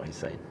 That's not his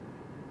scene.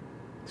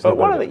 But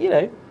one of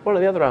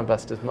the other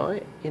ambassadors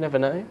might. You never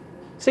know.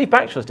 Steve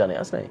Backshaw's done it,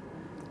 hasn't he?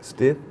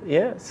 Steve?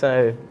 Yeah.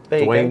 So there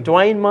you go.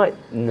 Dwayne might.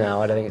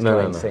 No, I don't think it's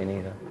Dwayne's scene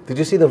either. Did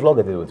you see the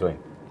vlogger they were doing?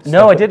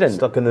 No, I didn't.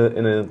 Stuck in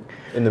the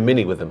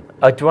Mini with him.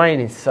 Dwayne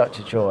is such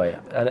a joy,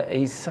 and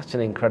he's such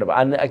an incredible.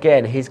 And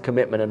again, his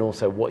commitment and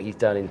also what he's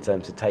done in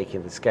terms of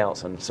taking the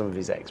Scouts on some of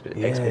his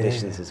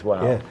expeditions as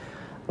well.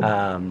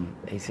 Yeah.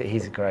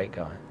 He's a great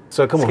guy.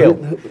 So come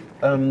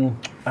on,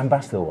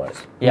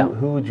 ambassador-wise, yeah.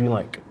 Who would you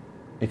like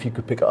if you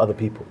could pick other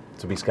people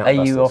to be Scout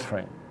ambassadors? Are you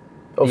offering?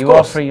 Of you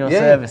course. Offering your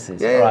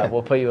services? Yeah. Right,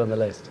 we'll put you on the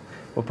list.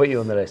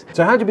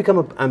 So how do you become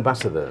an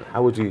ambassador?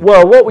 How would you?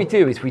 Well, what we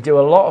do is we do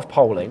a lot of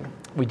polling.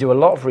 We do a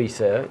lot of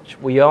research.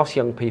 We ask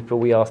young people,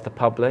 we ask the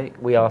public,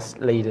 we ask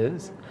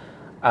leaders.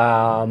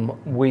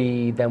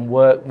 We then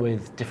work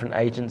with different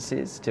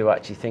agencies to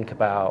actually think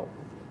about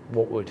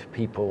what would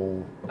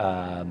people,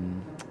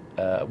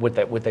 would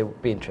they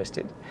be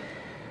interested.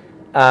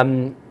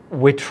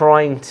 We're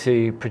trying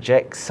to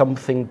project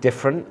something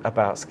different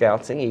about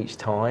Scouting each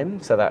time.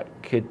 So that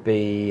could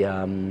be,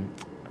 one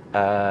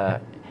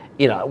of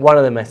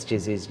the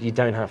messages is you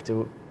don't have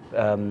to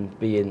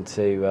be an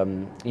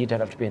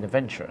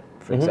adventurer,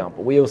 for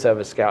example. We also have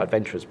a Scout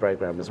Adventurers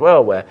program as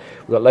well, where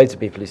we've got loads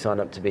of people who sign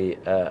up to be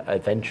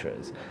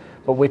adventurers.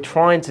 But we're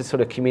trying to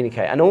sort of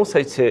communicate, and also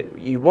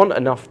you want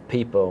enough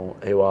people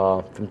who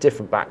are from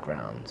different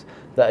backgrounds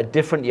that a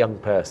different young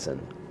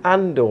person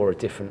and or a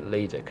different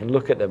leader can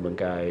look at them and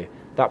go,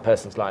 that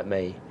person's like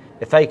me.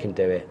 If they can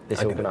do it,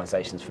 this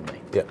organisation's for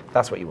me. Yeah,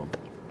 that's what you want.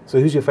 So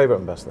who's your favourite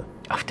ambassador?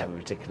 Oh, don't be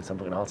ridiculous. I'm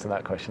not going to answer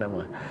that question, am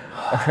I?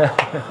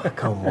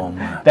 Come on,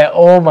 man. They're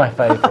all my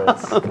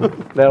favourites.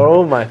 They're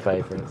all my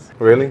favourites.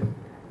 Really?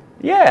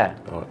 Yeah.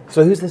 All right.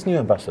 So who's this new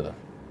ambassador?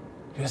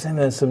 You're saying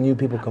there's some new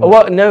people coming?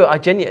 Well, no,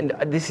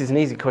 this is an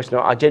easy question.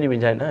 I genuinely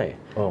don't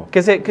know.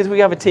 Because we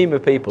have a team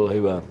of people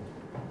who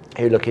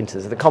look into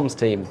this. The comms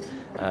team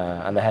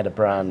and the head of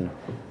brand,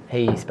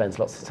 he spends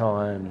lots of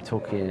time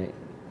talking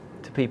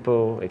to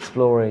people,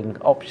 exploring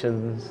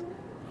options.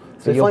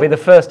 So you'll be the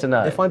first to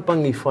know. If I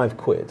bung you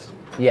 £5,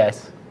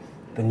 yes,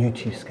 the new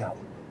Chief Scout.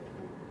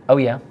 Oh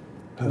yeah,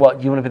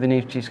 what, you want to be the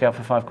new Chief Scout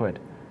for £5?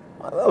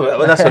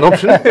 Well, that's an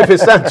option if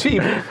it's that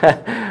cheap.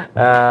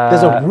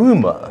 There's a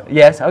rumour.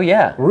 Yes. Oh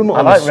yeah. Rumour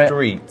on the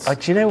streets.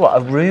 Do you know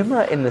what? A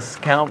rumour in the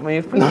Scout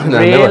movement? No,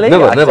 really?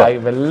 Never. I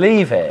don't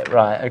believe it.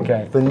 Right.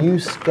 Okay. The new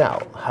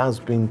Scout has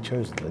been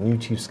chosen. The new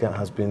Chief Scout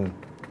has been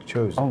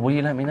chosen. Oh, will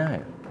you let me know?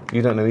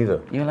 You don't know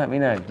either. You let me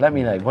know. Let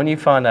me know when you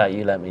find out.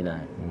 You let me know.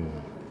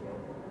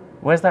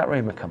 Where's that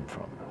rumour come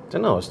from? I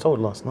don't know, I was told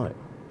last night.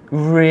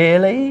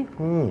 Really?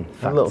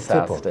 A little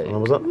tip off. And I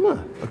was like,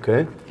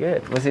 okay.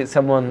 Good. Was it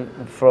someone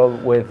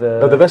with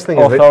the best thing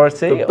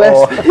authority? The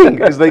best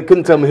thing is they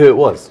couldn't tell me who it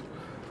was.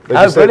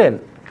 Oh,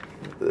 brilliant.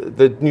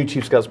 The new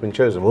Chief Scout's been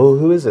chosen. Well,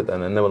 who is it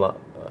then? And they were like,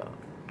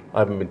 I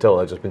haven't been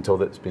told, I've just been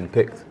told that it's been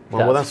picked.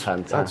 Well, that's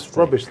fantastic. That's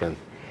rubbish then.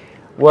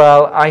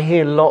 Well, I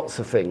hear lots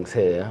of things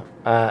here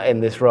in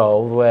this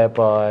role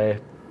whereby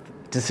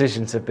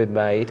decisions have been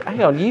made.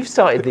 Hang on, you've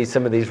started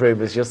some of these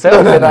rumours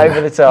yourself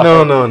over the time.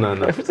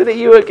 No. Wasn't it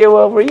you at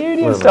Gilwell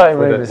Reunion starting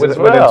rumours as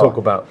well? We don't talk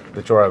about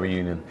the dry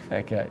reunion.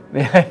 Okay.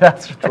 Yeah,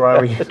 that's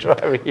right. The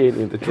dry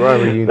reunion. The dry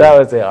reunion. That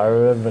was it, I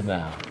remember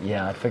now.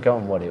 Yeah, I'd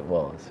forgotten what it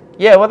was.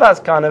 Yeah, well, that's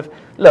kind of,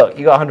 look,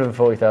 you got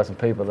 140,000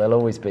 people, there'll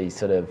always be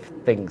sort of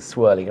things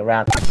swirling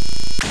around.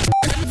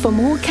 For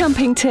more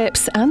camping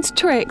tips and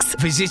tricks,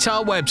 visit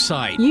our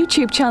website,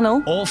 YouTube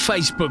channel, or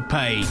Facebook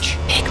page.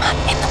 Big Man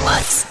in the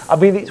Woods. I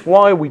mean, it's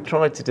why we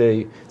tried to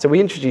do, so we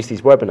introduced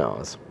these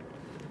webinars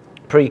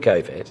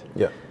pre-COVID.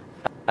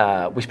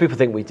 Yeah. Which people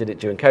think we did it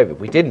during COVID.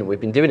 We didn't,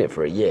 we've been doing it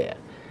for a year.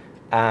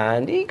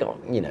 And you got,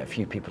 a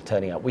few people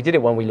turning up. We did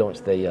it when we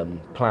launched the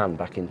plan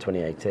back in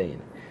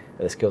 2018,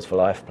 the Skills for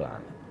Life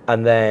plan.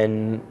 And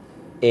then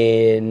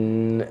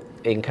in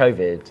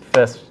COVID,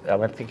 first,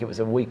 I think it was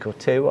a week or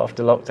two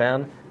after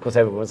lockdown. Of course,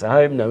 everyone was at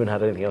home, no one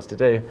had anything else to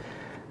do.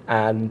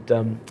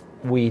 And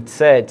we'd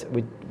said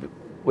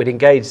we'd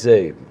engaged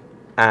Zoom,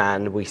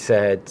 and we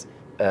said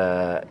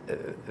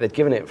they'd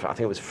given it, I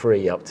think it was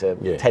free up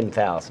to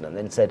 10,000, and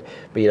then said,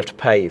 but you have to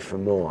pay for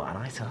more. And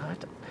I said,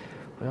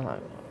 we were like,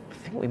 I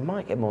think we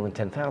might get more than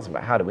 10,000,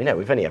 but how do we know?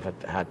 We've only ever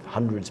had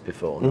hundreds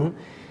before. Mm-hmm.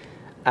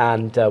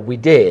 And we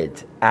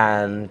did,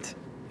 and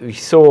we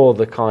saw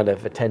the kind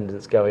of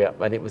attendance going up,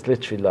 and it was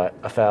literally like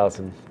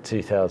 1,000,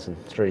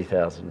 2,000,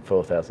 3,000,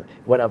 4,000. It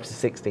went up to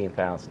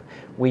 16,000.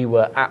 We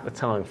were at the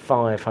time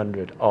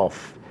 500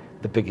 off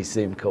the biggest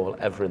Zoom call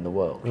ever in the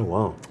world. Oh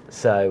wow!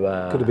 So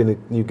could have been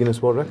a new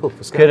Guinness World Record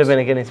for Scouts. Could have been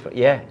a Guinness,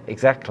 yeah,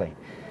 exactly.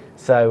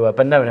 So,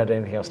 but no one had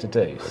anything else to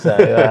do, so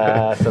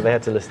so they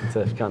had to listen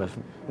to kind of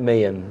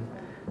me and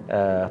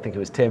I think it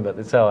was Tim at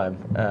the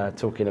time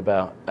talking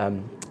about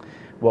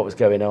what was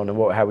going on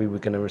and how we were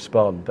going to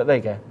respond. But there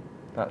you go.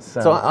 That's,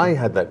 so I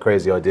had that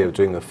crazy idea of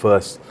doing the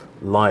first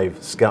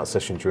live Scout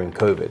session during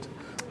COVID.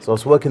 So I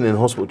was working in a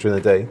hospital during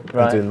the day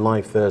and doing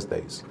live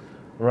Thursdays.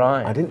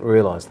 Right. I didn't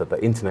realise that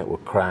the internet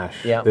would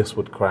crash, this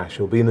would crash.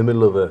 You'll be in the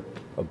middle of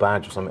a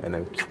badge or something and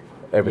then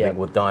everything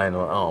would die and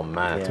oh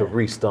man, to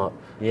restart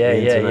the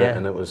internet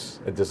and it was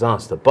a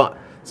disaster. But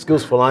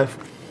Skills for Life,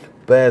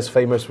 Bear's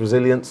famous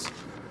resilience,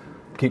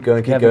 keep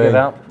going, keep going.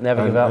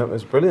 Never give up. It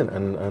was brilliant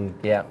and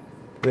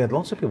we had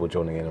lots of people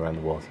joining in around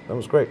the world. That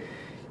was great.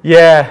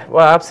 Yeah,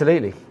 well,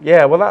 absolutely.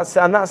 Yeah, well, that's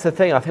the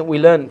thing. I think we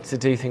learned to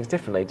do things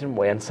differently, didn't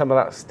we? And some of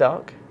that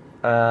stuck.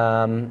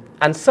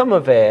 And some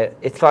of it,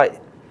 it's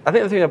like, I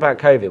think the thing about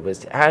COVID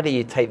was how do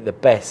you take the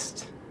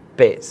best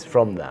bits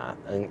from that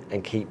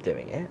and keep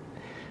doing it?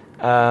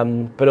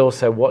 But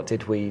also, what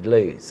did we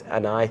lose?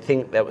 And I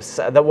think that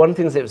one of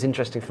the things that was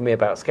interesting for me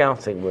about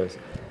scouting was,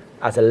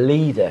 as a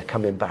leader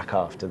coming back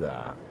after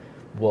that,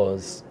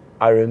 was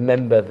I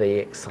remember the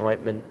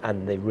excitement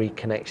and the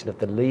reconnection of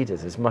the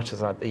leaders as much as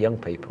the young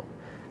people,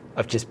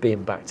 of just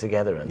being back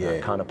together and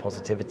that kind of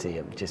positivity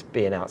and just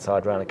being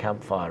outside around a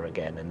campfire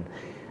again.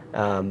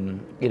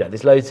 And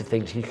there's loads of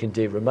things you can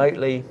do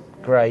remotely,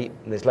 great.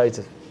 And there's loads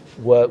of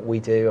work we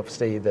do,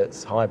 obviously,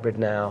 that's hybrid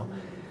now.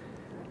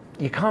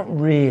 You can't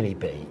really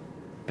beat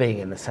being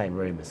in the same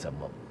room as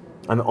someone.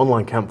 An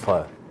online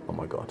campfire, oh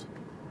my God.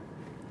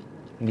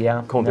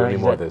 Yeah. Can't do any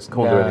more of this.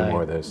 Can't do any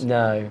more of this.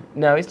 No,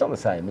 it's not the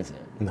same, is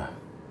it? No.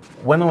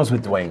 When I was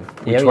with Dwayne,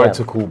 we tried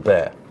to call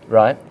Bear.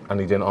 Right. And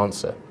he didn't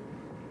answer.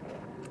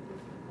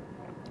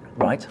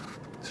 Right.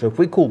 So if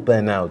we called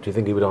Bear now, do you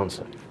think he would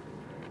answer?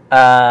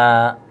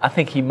 I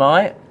think he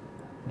might,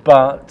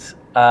 but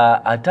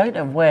I don't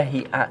know where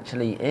he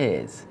actually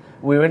is.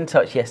 We were in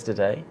touch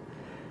yesterday.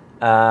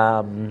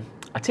 I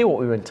tell you what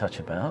we were in touch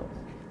about.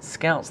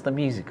 Scouts the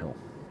musical.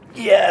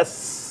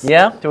 Yes!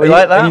 Yeah? Do we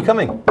like that? Are you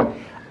coming?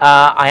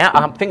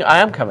 I think I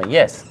am coming,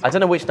 yes. I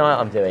don't know which night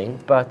I'm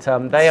doing, but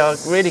they are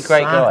really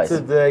great guys.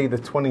 Saturday the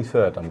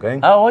 23rd I'm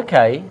going. Oh,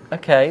 okay.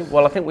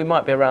 Well, I think we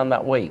might be around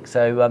that week.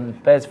 So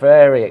Bear's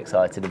very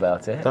excited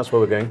about it. That's where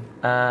we're going.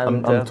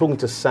 And, I'm talking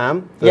to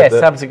Sam.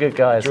 Sam's a good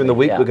guy. During the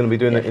week, we're going to be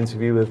doing an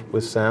interview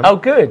with Sam. Oh,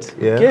 good.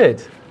 Yeah.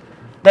 Good.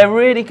 They're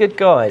really good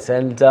guys.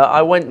 And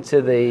I went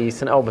to the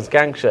St Albans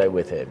Gang Show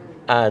with him.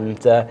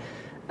 And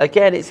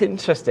again, it's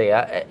interesting.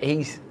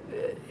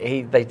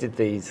 They did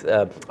these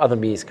other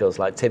musicals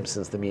like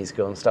Timpson's the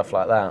musical and stuff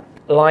like that.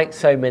 Like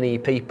so many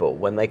people,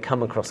 when they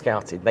come across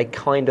scouting, they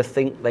kind of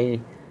think they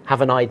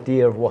have an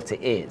idea of what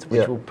it is,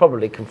 which will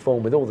probably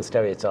conform with all the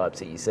stereotypes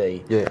that you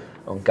see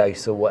on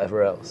ghosts or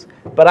whatever else.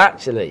 But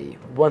actually,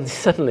 once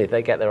suddenly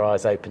they get their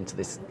eyes open to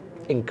this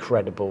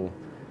incredible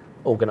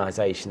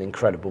organisation,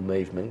 incredible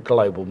movement,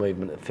 global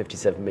movement of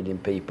 57 million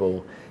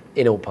people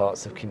in all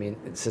parts of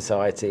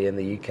society in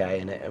the UK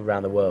and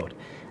around the world.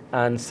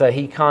 And so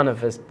he kind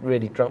of has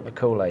really drunk the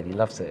Kool-Aid. He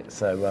loves it.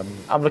 So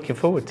I'm looking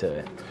forward to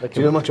it. Do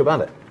you know much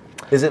about it?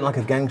 Is it like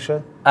a gang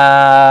show?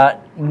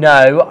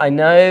 No, I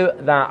know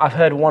that I've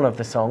heard one of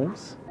the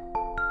songs.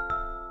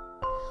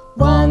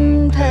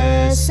 One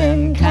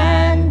person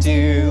can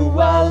do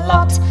a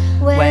lot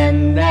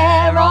when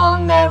they're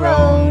on their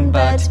own,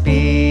 but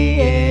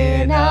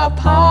being a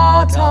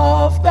part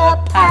of the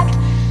pack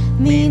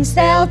means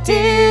they'll do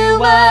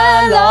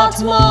a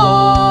lot more.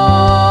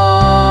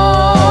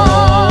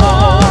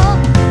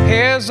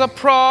 Here's a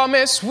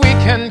promise we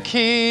can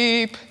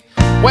keep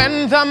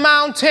when the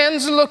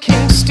mountain's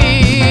looking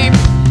steep.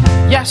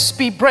 Yes,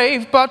 be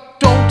brave, but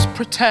don't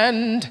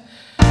pretend.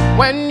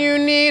 When you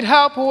need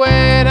help, wait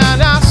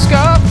and ask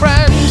a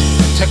friend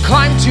to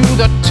climb to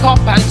the top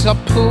and to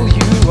pull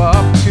you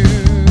up too.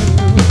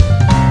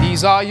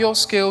 These are your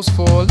skills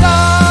for life.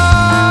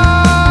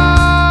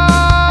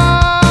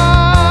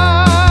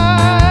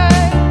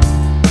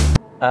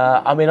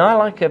 I mean, I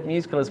like a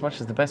musical as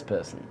much as the best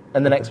person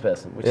and the next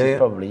person, which is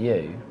probably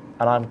you.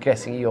 And I'm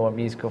guessing you're a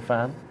musical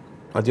fan.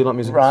 I do like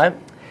musicals.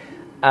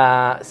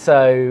 Right.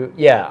 So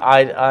yeah,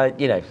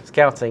 I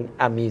scouting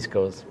and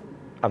musicals,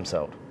 I'm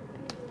sold.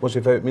 What's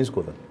your favourite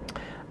musical then?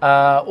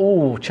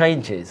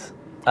 Changes.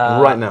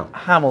 Right now?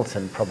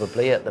 Hamilton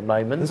probably at the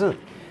moment. Is it?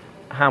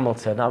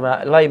 Hamilton. I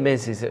mean, Les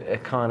Mis is a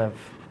kind of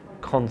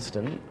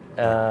constant.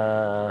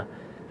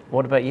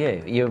 What about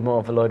you? You're more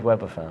of a Lloyd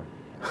Webber fan.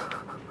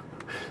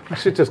 I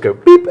should just go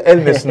beep,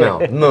 end this now.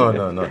 No.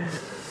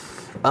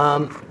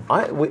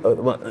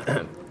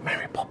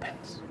 Mary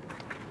Poppins.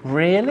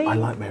 Really? I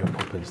like Mary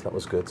Poppins. That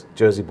was good.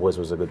 Jersey Boys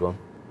was a good one.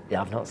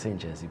 Yeah, I've not seen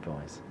Jersey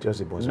Boys.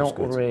 Jersey Boys was Not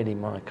good. really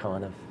my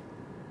kind of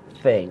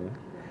thing.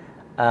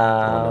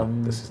 No.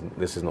 This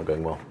is not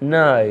going well.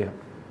 No.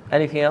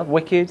 Anything else?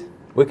 Wicked?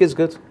 Wicked's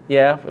good.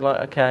 Yeah, we're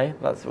like, okay,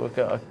 we've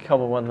got a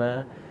common one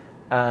there.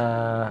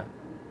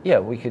 Yeah,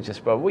 we could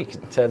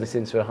turn this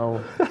into a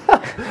whole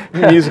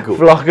musical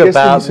vlog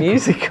about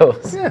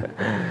musicals. Yeah.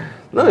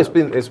 No, it's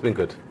been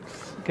good.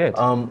 Good.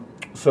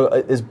 So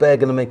is Bear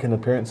going to make an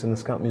appearance in the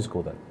Scout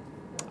musical then?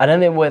 I don't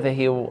know whether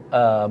he'll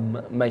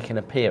make an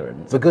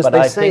appearance. Because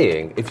they're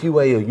saying if you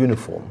wear your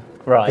uniform,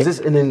 right? Because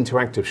it's an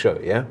interactive show,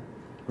 yeah.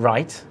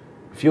 Right.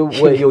 If you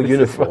wear your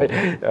uniform,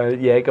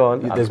 yeah, go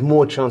on. There's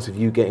more chance of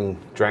you getting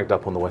dragged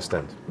up on the West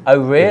End. Oh,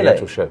 really? In the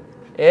actual show.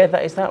 Yeah,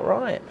 is that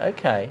right?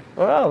 Okay.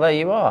 Well, there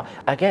you are.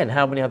 Again,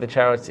 how many other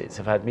charities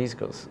have had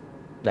musicals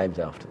named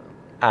after them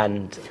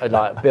and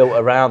like built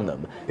around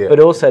them? Yeah. But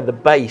also the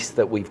base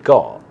that we've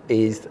got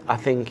is, I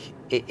think,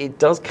 it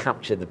does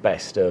capture the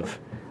best of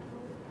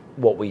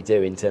what we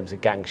do in terms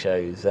of gang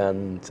shows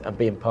and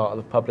being part of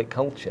the public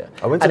culture.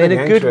 And in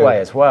a good way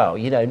as well.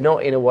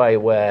 Not in a way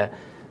where,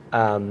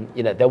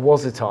 there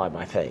was a time,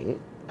 I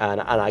think, and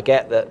I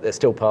get that there's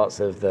still parts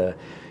of the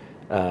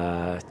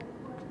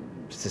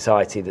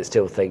society that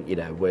still think,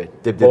 we're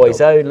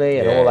boys only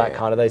and all that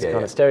kind of, those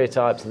kind of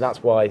stereotypes. And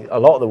that's why a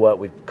lot of the work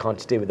we've kind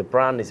of do with the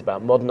brand is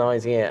about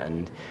modernising it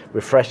and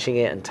refreshing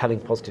it and telling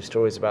positive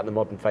stories about the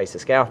modern face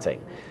of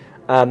scouting.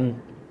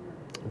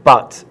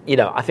 But,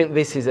 I think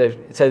this is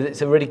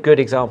it's a really good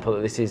example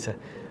that this is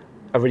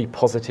a really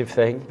positive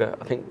thing that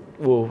I think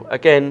will,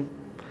 again,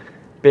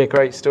 be a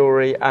great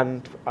story,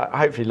 and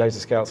hopefully loads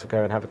of scouts will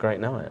go and have a great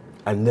night.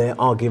 And they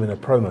are giving a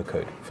promo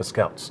code for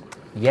scouts.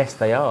 Yes,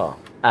 they are.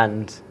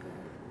 And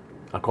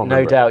I can't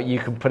no doubt you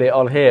can put it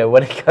on here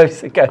when it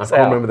goes out. I can't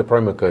remember the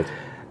promo code.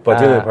 But I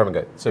do know the promo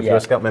code. So if you're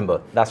a Scout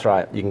member, that's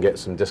right. You can get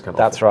some discount.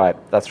 That's right.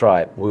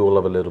 We all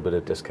love a little bit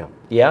of discount.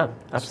 Yeah,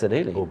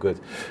 absolutely. All good.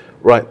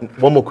 Right,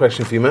 one more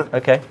question for you, Matt.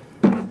 Okay.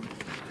 Oh,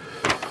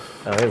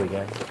 here we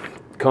go.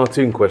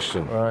 Cartoon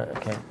question. Right,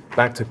 okay.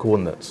 Back to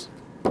coordinates.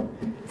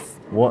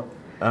 What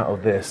out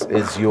of this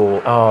is your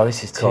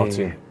this is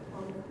cartoon?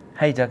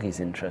 Hey Dougie's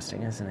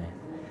interesting, isn't he?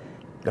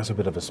 That's a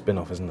bit of a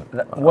spin-off, isn't it?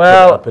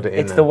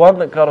 It's the one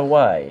that got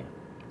away.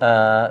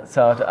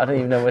 So I don't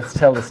even know whether to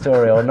tell the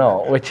story or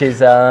not, which is,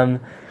 there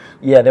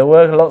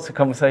were lots of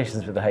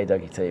conversations with the Hey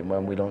Dougie team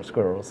when we launched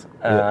Squirrels,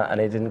 and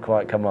it didn't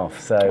quite come off.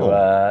 So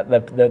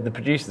the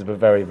producers were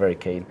very, very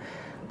keen.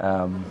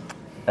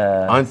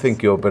 I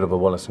think you're a bit of a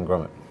Wallace and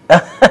Gromit.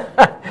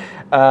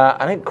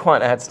 I didn't quite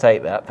know how to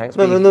take that, thanks.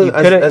 No,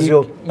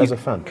 as a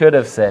fan. Could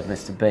have said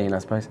Mr. Bean, I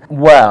suppose.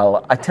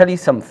 Well, I tell you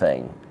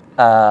something.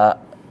 I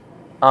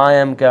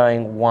am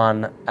going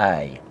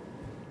 1A.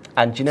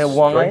 And do you know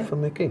why? Straight for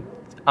Mickey?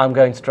 I'm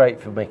going straight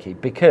for Mickey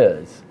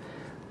because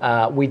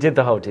we did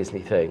the whole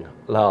Disney thing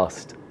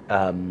last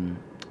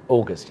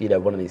August,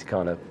 one of these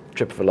kind of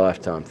trip of a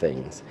lifetime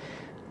things.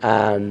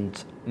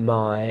 And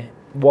my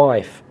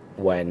wife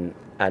went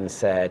and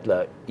said,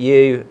 look,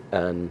 you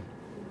and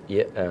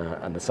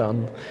the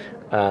son,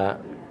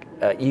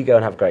 you go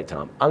and have a great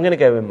time. I'm going to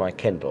go in my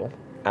Kindle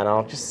and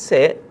I'll just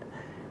sit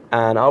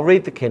and I'll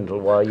read the Kindle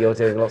while you're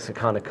doing lots of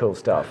kind of cool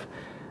stuff.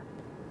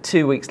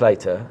 2 weeks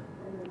later,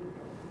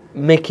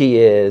 Mickey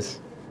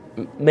ears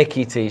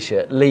Mickey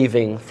t-shirt,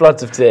 leaving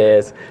floods of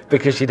tears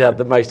because she'd had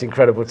the most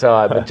incredible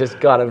time and just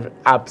kind of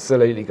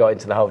absolutely got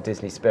into the whole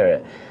Disney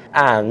spirit.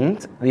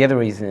 And the other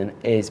reason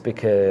is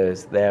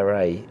because they're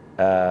a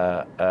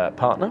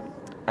partner,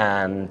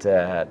 and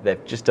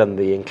they've just done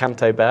the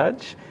Encanto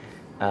badge.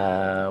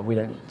 We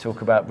don't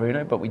talk about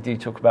Bruno, but we do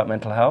talk about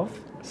mental health.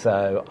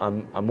 So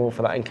I'm all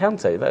for that.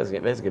 Encanto,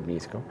 there's a good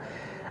musical.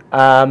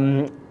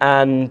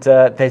 And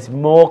there's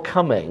more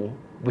coming,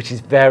 which is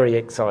very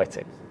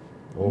exciting.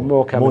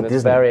 More coming. More that's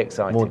Disney. very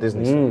exciting. More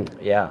Disney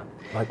stuff. Yeah.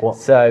 Like what?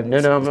 So no,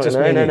 I'm not. just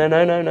No, me.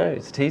 no.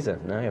 It's a teaser.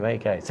 No,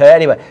 okay. So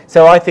anyway,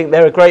 so I think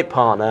they're a great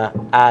partner,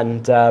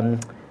 and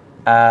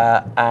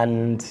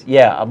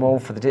yeah, I'm all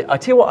for the. I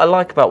tell you what I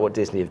like about what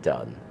Disney have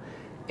done,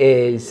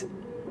 is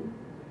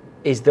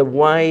the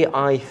way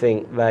I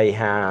think they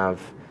have,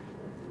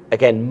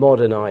 again,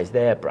 modernised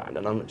their brand,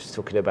 and I'm not just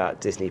talking about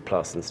Disney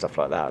Plus and stuff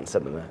like that, and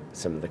some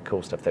of the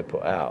cool stuff they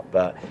put out,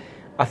 but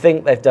I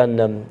think they've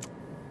done.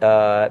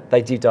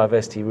 They do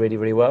diversity really,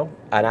 really well,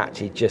 and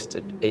actually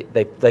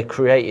they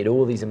created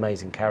all these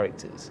amazing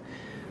characters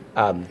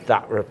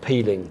that are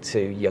appealing to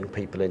young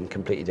people in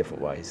completely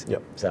different ways.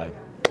 Yep. So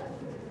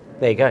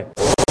there you go.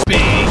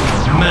 Big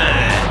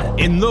Man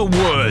in the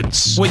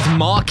Woods with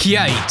Mark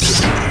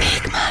Yates.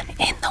 Big Man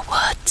in the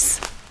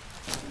Woods.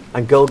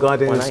 And Girl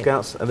Guiding and 1-8.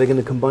 Scouts, are they going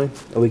to combine?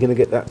 Are we going to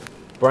get that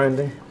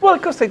branding? Well,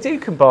 of course they do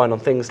combine on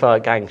things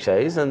like gang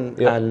shows and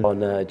Yep. and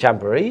on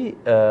Jamboree.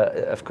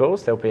 Of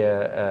course, there'll be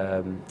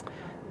a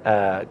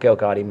Girl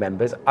Guiding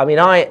members. I mean,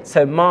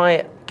 so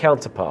my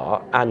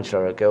counterpart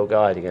Angela at Girl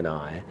Guiding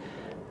and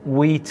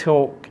we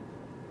talk,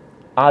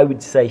 I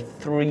would say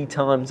 3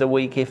 times a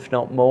week, if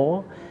not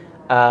more,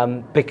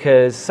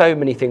 because so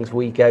many things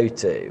we go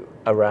to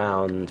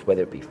around,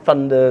 whether it be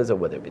funders or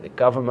whether it be the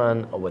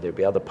government or whether it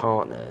be other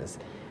partners,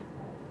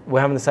 we're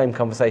having the same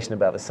conversation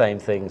about the same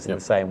things in the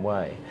same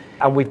way.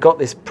 And we've got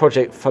this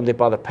project funded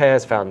by the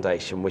Pears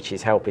Foundation, which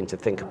is helping to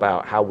think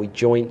about how we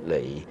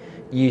jointly,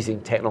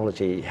 using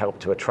technology, help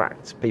to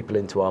attract people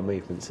into our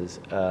movements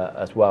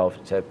as well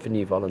for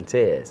new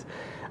volunteers.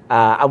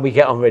 And we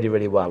get on really,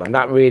 really well. And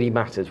that really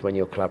matters when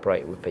you're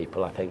collaborating with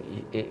people. I think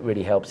it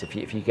really helps if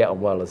you get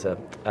on well as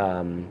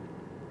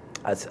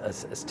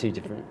as 2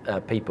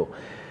 different people.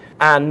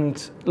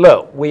 And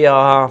look, we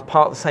are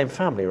part of the same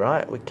family,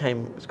 right? We've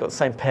got the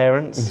same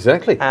parents,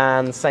 Exactly.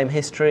 and same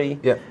history.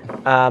 Yeah.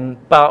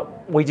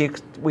 But we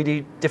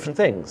do different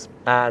things,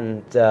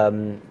 and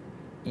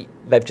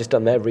they've just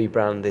done their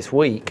rebrand this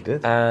week, They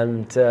did.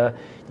 and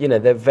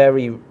they're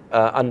very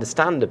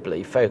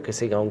understandably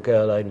focusing on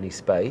girl-only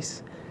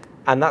space,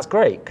 and that's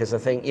great because I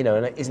think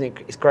and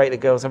it's great that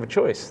girls have a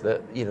choice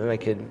that they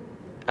can,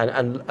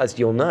 and as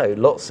you'll know,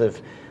 lots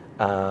of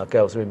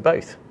girls are in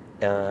both.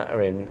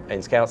 Are in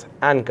Scouts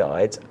and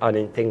Guides, and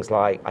in things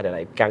like, I don't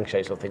know, gang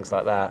shows or things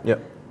like that, Yep.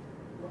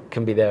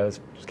 can be there as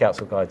Scouts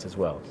or Guides as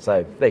well.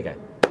 So there you go.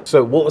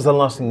 So what was the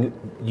last thing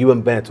you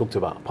and Bear talked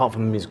about, apart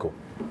from the musical?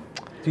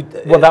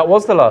 Well, that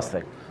was the last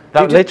thing.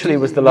 That literally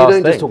was the last You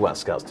thing. don't just talk about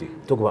Scouts, do you?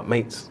 Talk about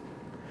mates.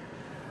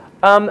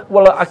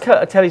 Well, I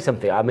tell you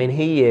something. I mean,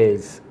 he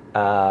is.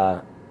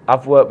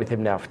 I've worked with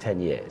him now for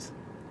 10 years.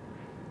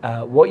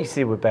 What you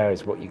see with Bear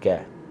is what you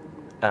get.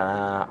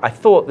 I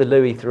thought the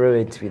Louis Theroux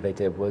interview they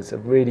did was a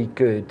really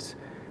good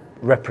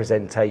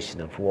representation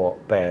of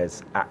what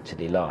Bear's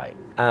actually like.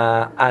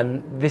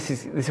 And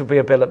this will be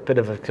a bit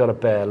of a kind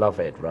of Bear love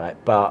it, right?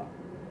 But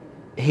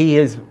he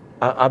is.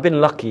 I've been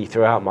lucky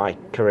throughout my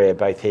career,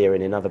 both here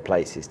and in other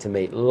places, to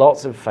meet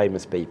lots of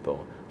famous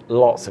people,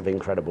 lots of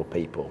incredible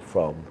people,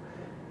 from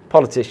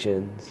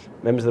politicians,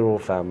 members of the royal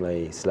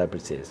family,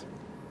 celebrities.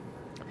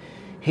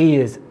 He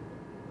is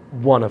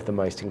one of the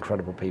most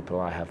incredible people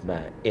I have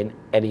met in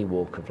any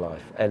walk of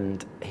life.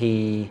 And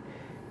he,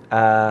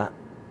 I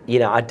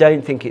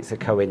don't think it's a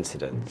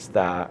coincidence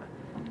that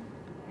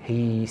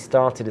he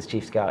started as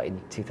Chief Scout in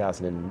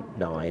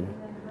 2009.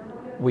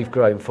 We've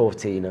grown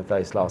 14 of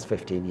those last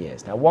 15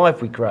 years. Now, why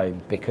have we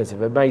grown? Because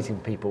of amazing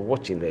people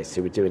watching this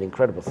who are doing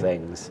incredible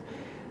things,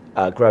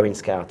 growing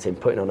Scouting,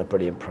 putting on a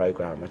brilliant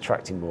program,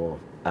 attracting more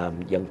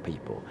young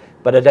people.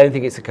 But I don't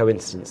think it's a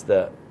coincidence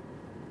that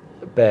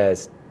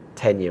Bear's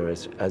tenure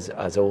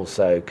has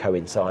also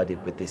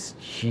coincided with this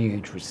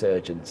huge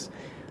resurgence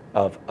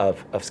of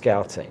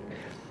Scouting.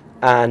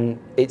 And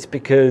it's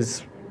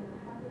because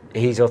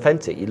he's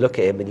authentic. You look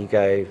at him and you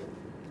go,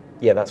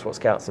 yeah, that's what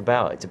Scout's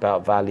about. It's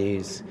about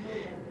values.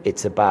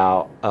 It's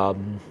about,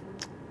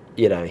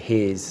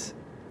 his,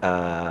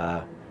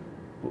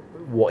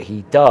 what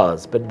he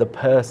does, but the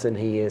person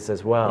he is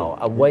as well.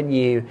 And when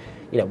you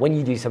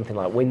do something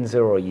like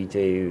Windsor, or you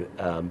do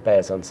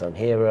Bear's Unsung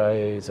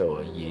Heroes,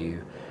 or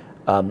you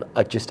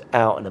are just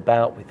out and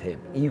about with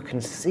him, you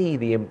can see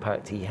the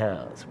impact he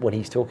has when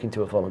he's talking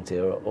to a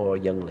volunteer or a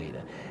young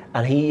leader.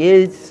 And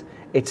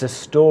it's a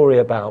story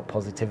about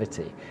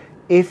positivity.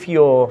 If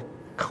you're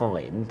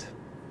kind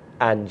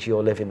and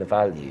you're living the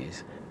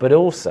values, but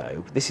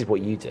also, this is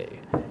what you do,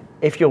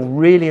 if you're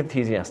really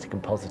enthusiastic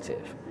and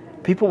positive,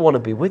 people want to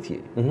be with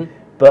you. Mm-hmm.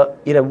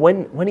 But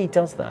when he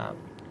does that,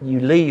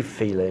 you leave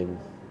feeling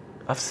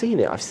I've seen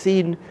it. I've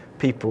seen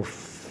people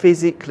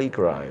physically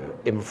grow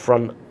in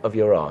front of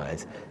your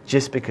eyes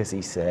just because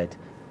he said,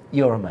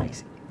 "You're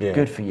amazing.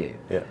 Good for you."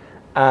 Yeah.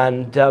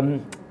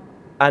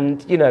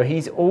 And you know,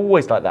 he's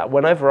always like that.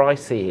 Whenever I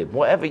see him,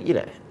 whatever, you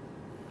know,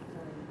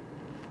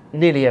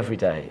 nearly every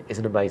day is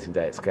an amazing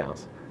day at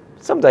Scouts.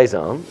 Some days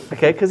aren't,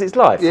 okay, because it's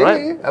life,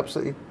 right? Yeah,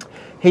 absolutely.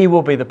 He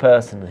will be the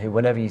person who,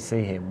 whenever you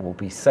see him, will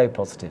be so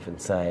positive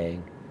and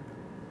saying,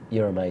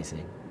 "You're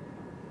amazing.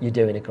 You're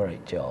doing a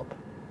great job.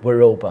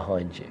 We're all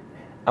behind you."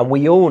 And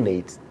we all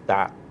need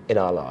that in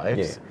our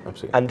lives. Yeah,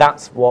 absolutely. And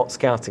that's what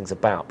scouting's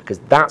about, because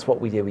that's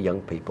what we do with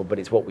young people, but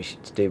it's what we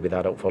should do with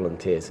adult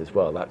volunteers as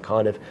well, that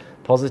kind of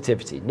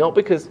positivity. Not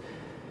because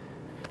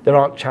there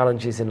aren't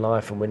challenges in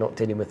life and we're not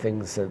dealing with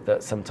things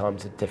that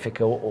sometimes are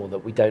difficult or that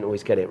we don't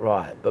always get it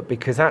right, but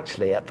because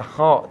actually at the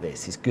heart of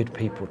this is good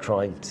people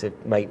trying to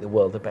make the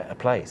world a better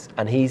place.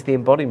 And he's the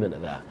embodiment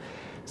of that.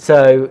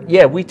 So,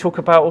 yeah, we talk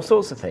about all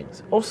sorts of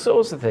things.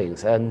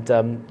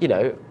 And, you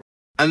know.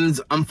 And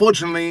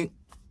unfortunately,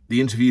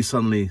 the interview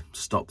suddenly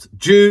stopped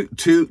due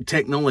to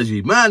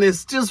technology. Man,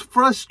 it's just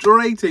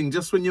frustrating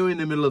just when you're in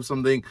the middle of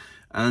something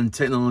and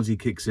technology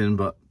kicks in.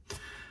 But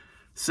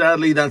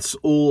sadly, that's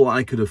all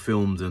I could have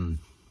filmed. And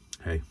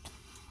hey,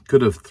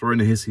 could have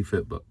thrown a hissy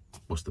fit, but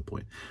what's the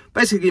point?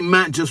 Basically,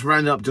 Matt just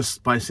ran up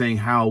just by saying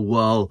how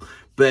well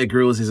Bear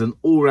Grylls is an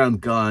all-round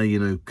guy, you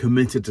know,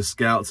 committed to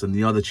Scouts and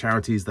the other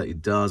charities that he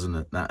does,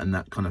 and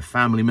that kind of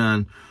family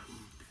man.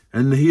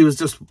 And he was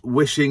just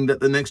wishing that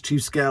the next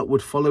Chief Scout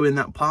would follow in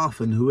that path,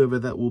 and whoever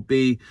that will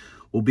be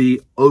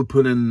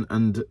open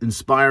and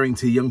inspiring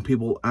to young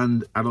people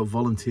and adult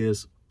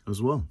volunteers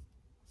as well.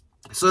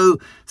 So,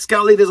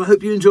 Scout leaders, I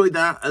hope you enjoyed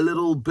that. A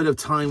little bit of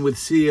time with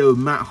CEO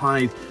Matt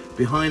Hyde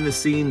behind the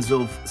scenes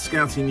of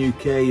Scouting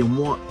UK and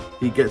what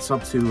he gets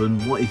up to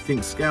and what he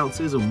thinks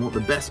Scouts is and what the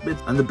best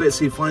bits and the bits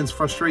he finds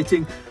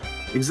frustrating.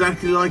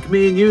 Exactly like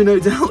me and you, no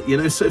doubt. You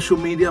know, social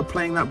media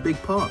playing that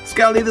big part.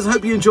 Scout leaders, I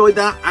hope you enjoyed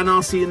that, and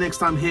I'll see you next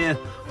time here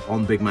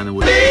on Big Man in the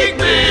Woods. Big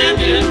Man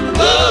in the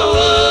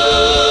Woods.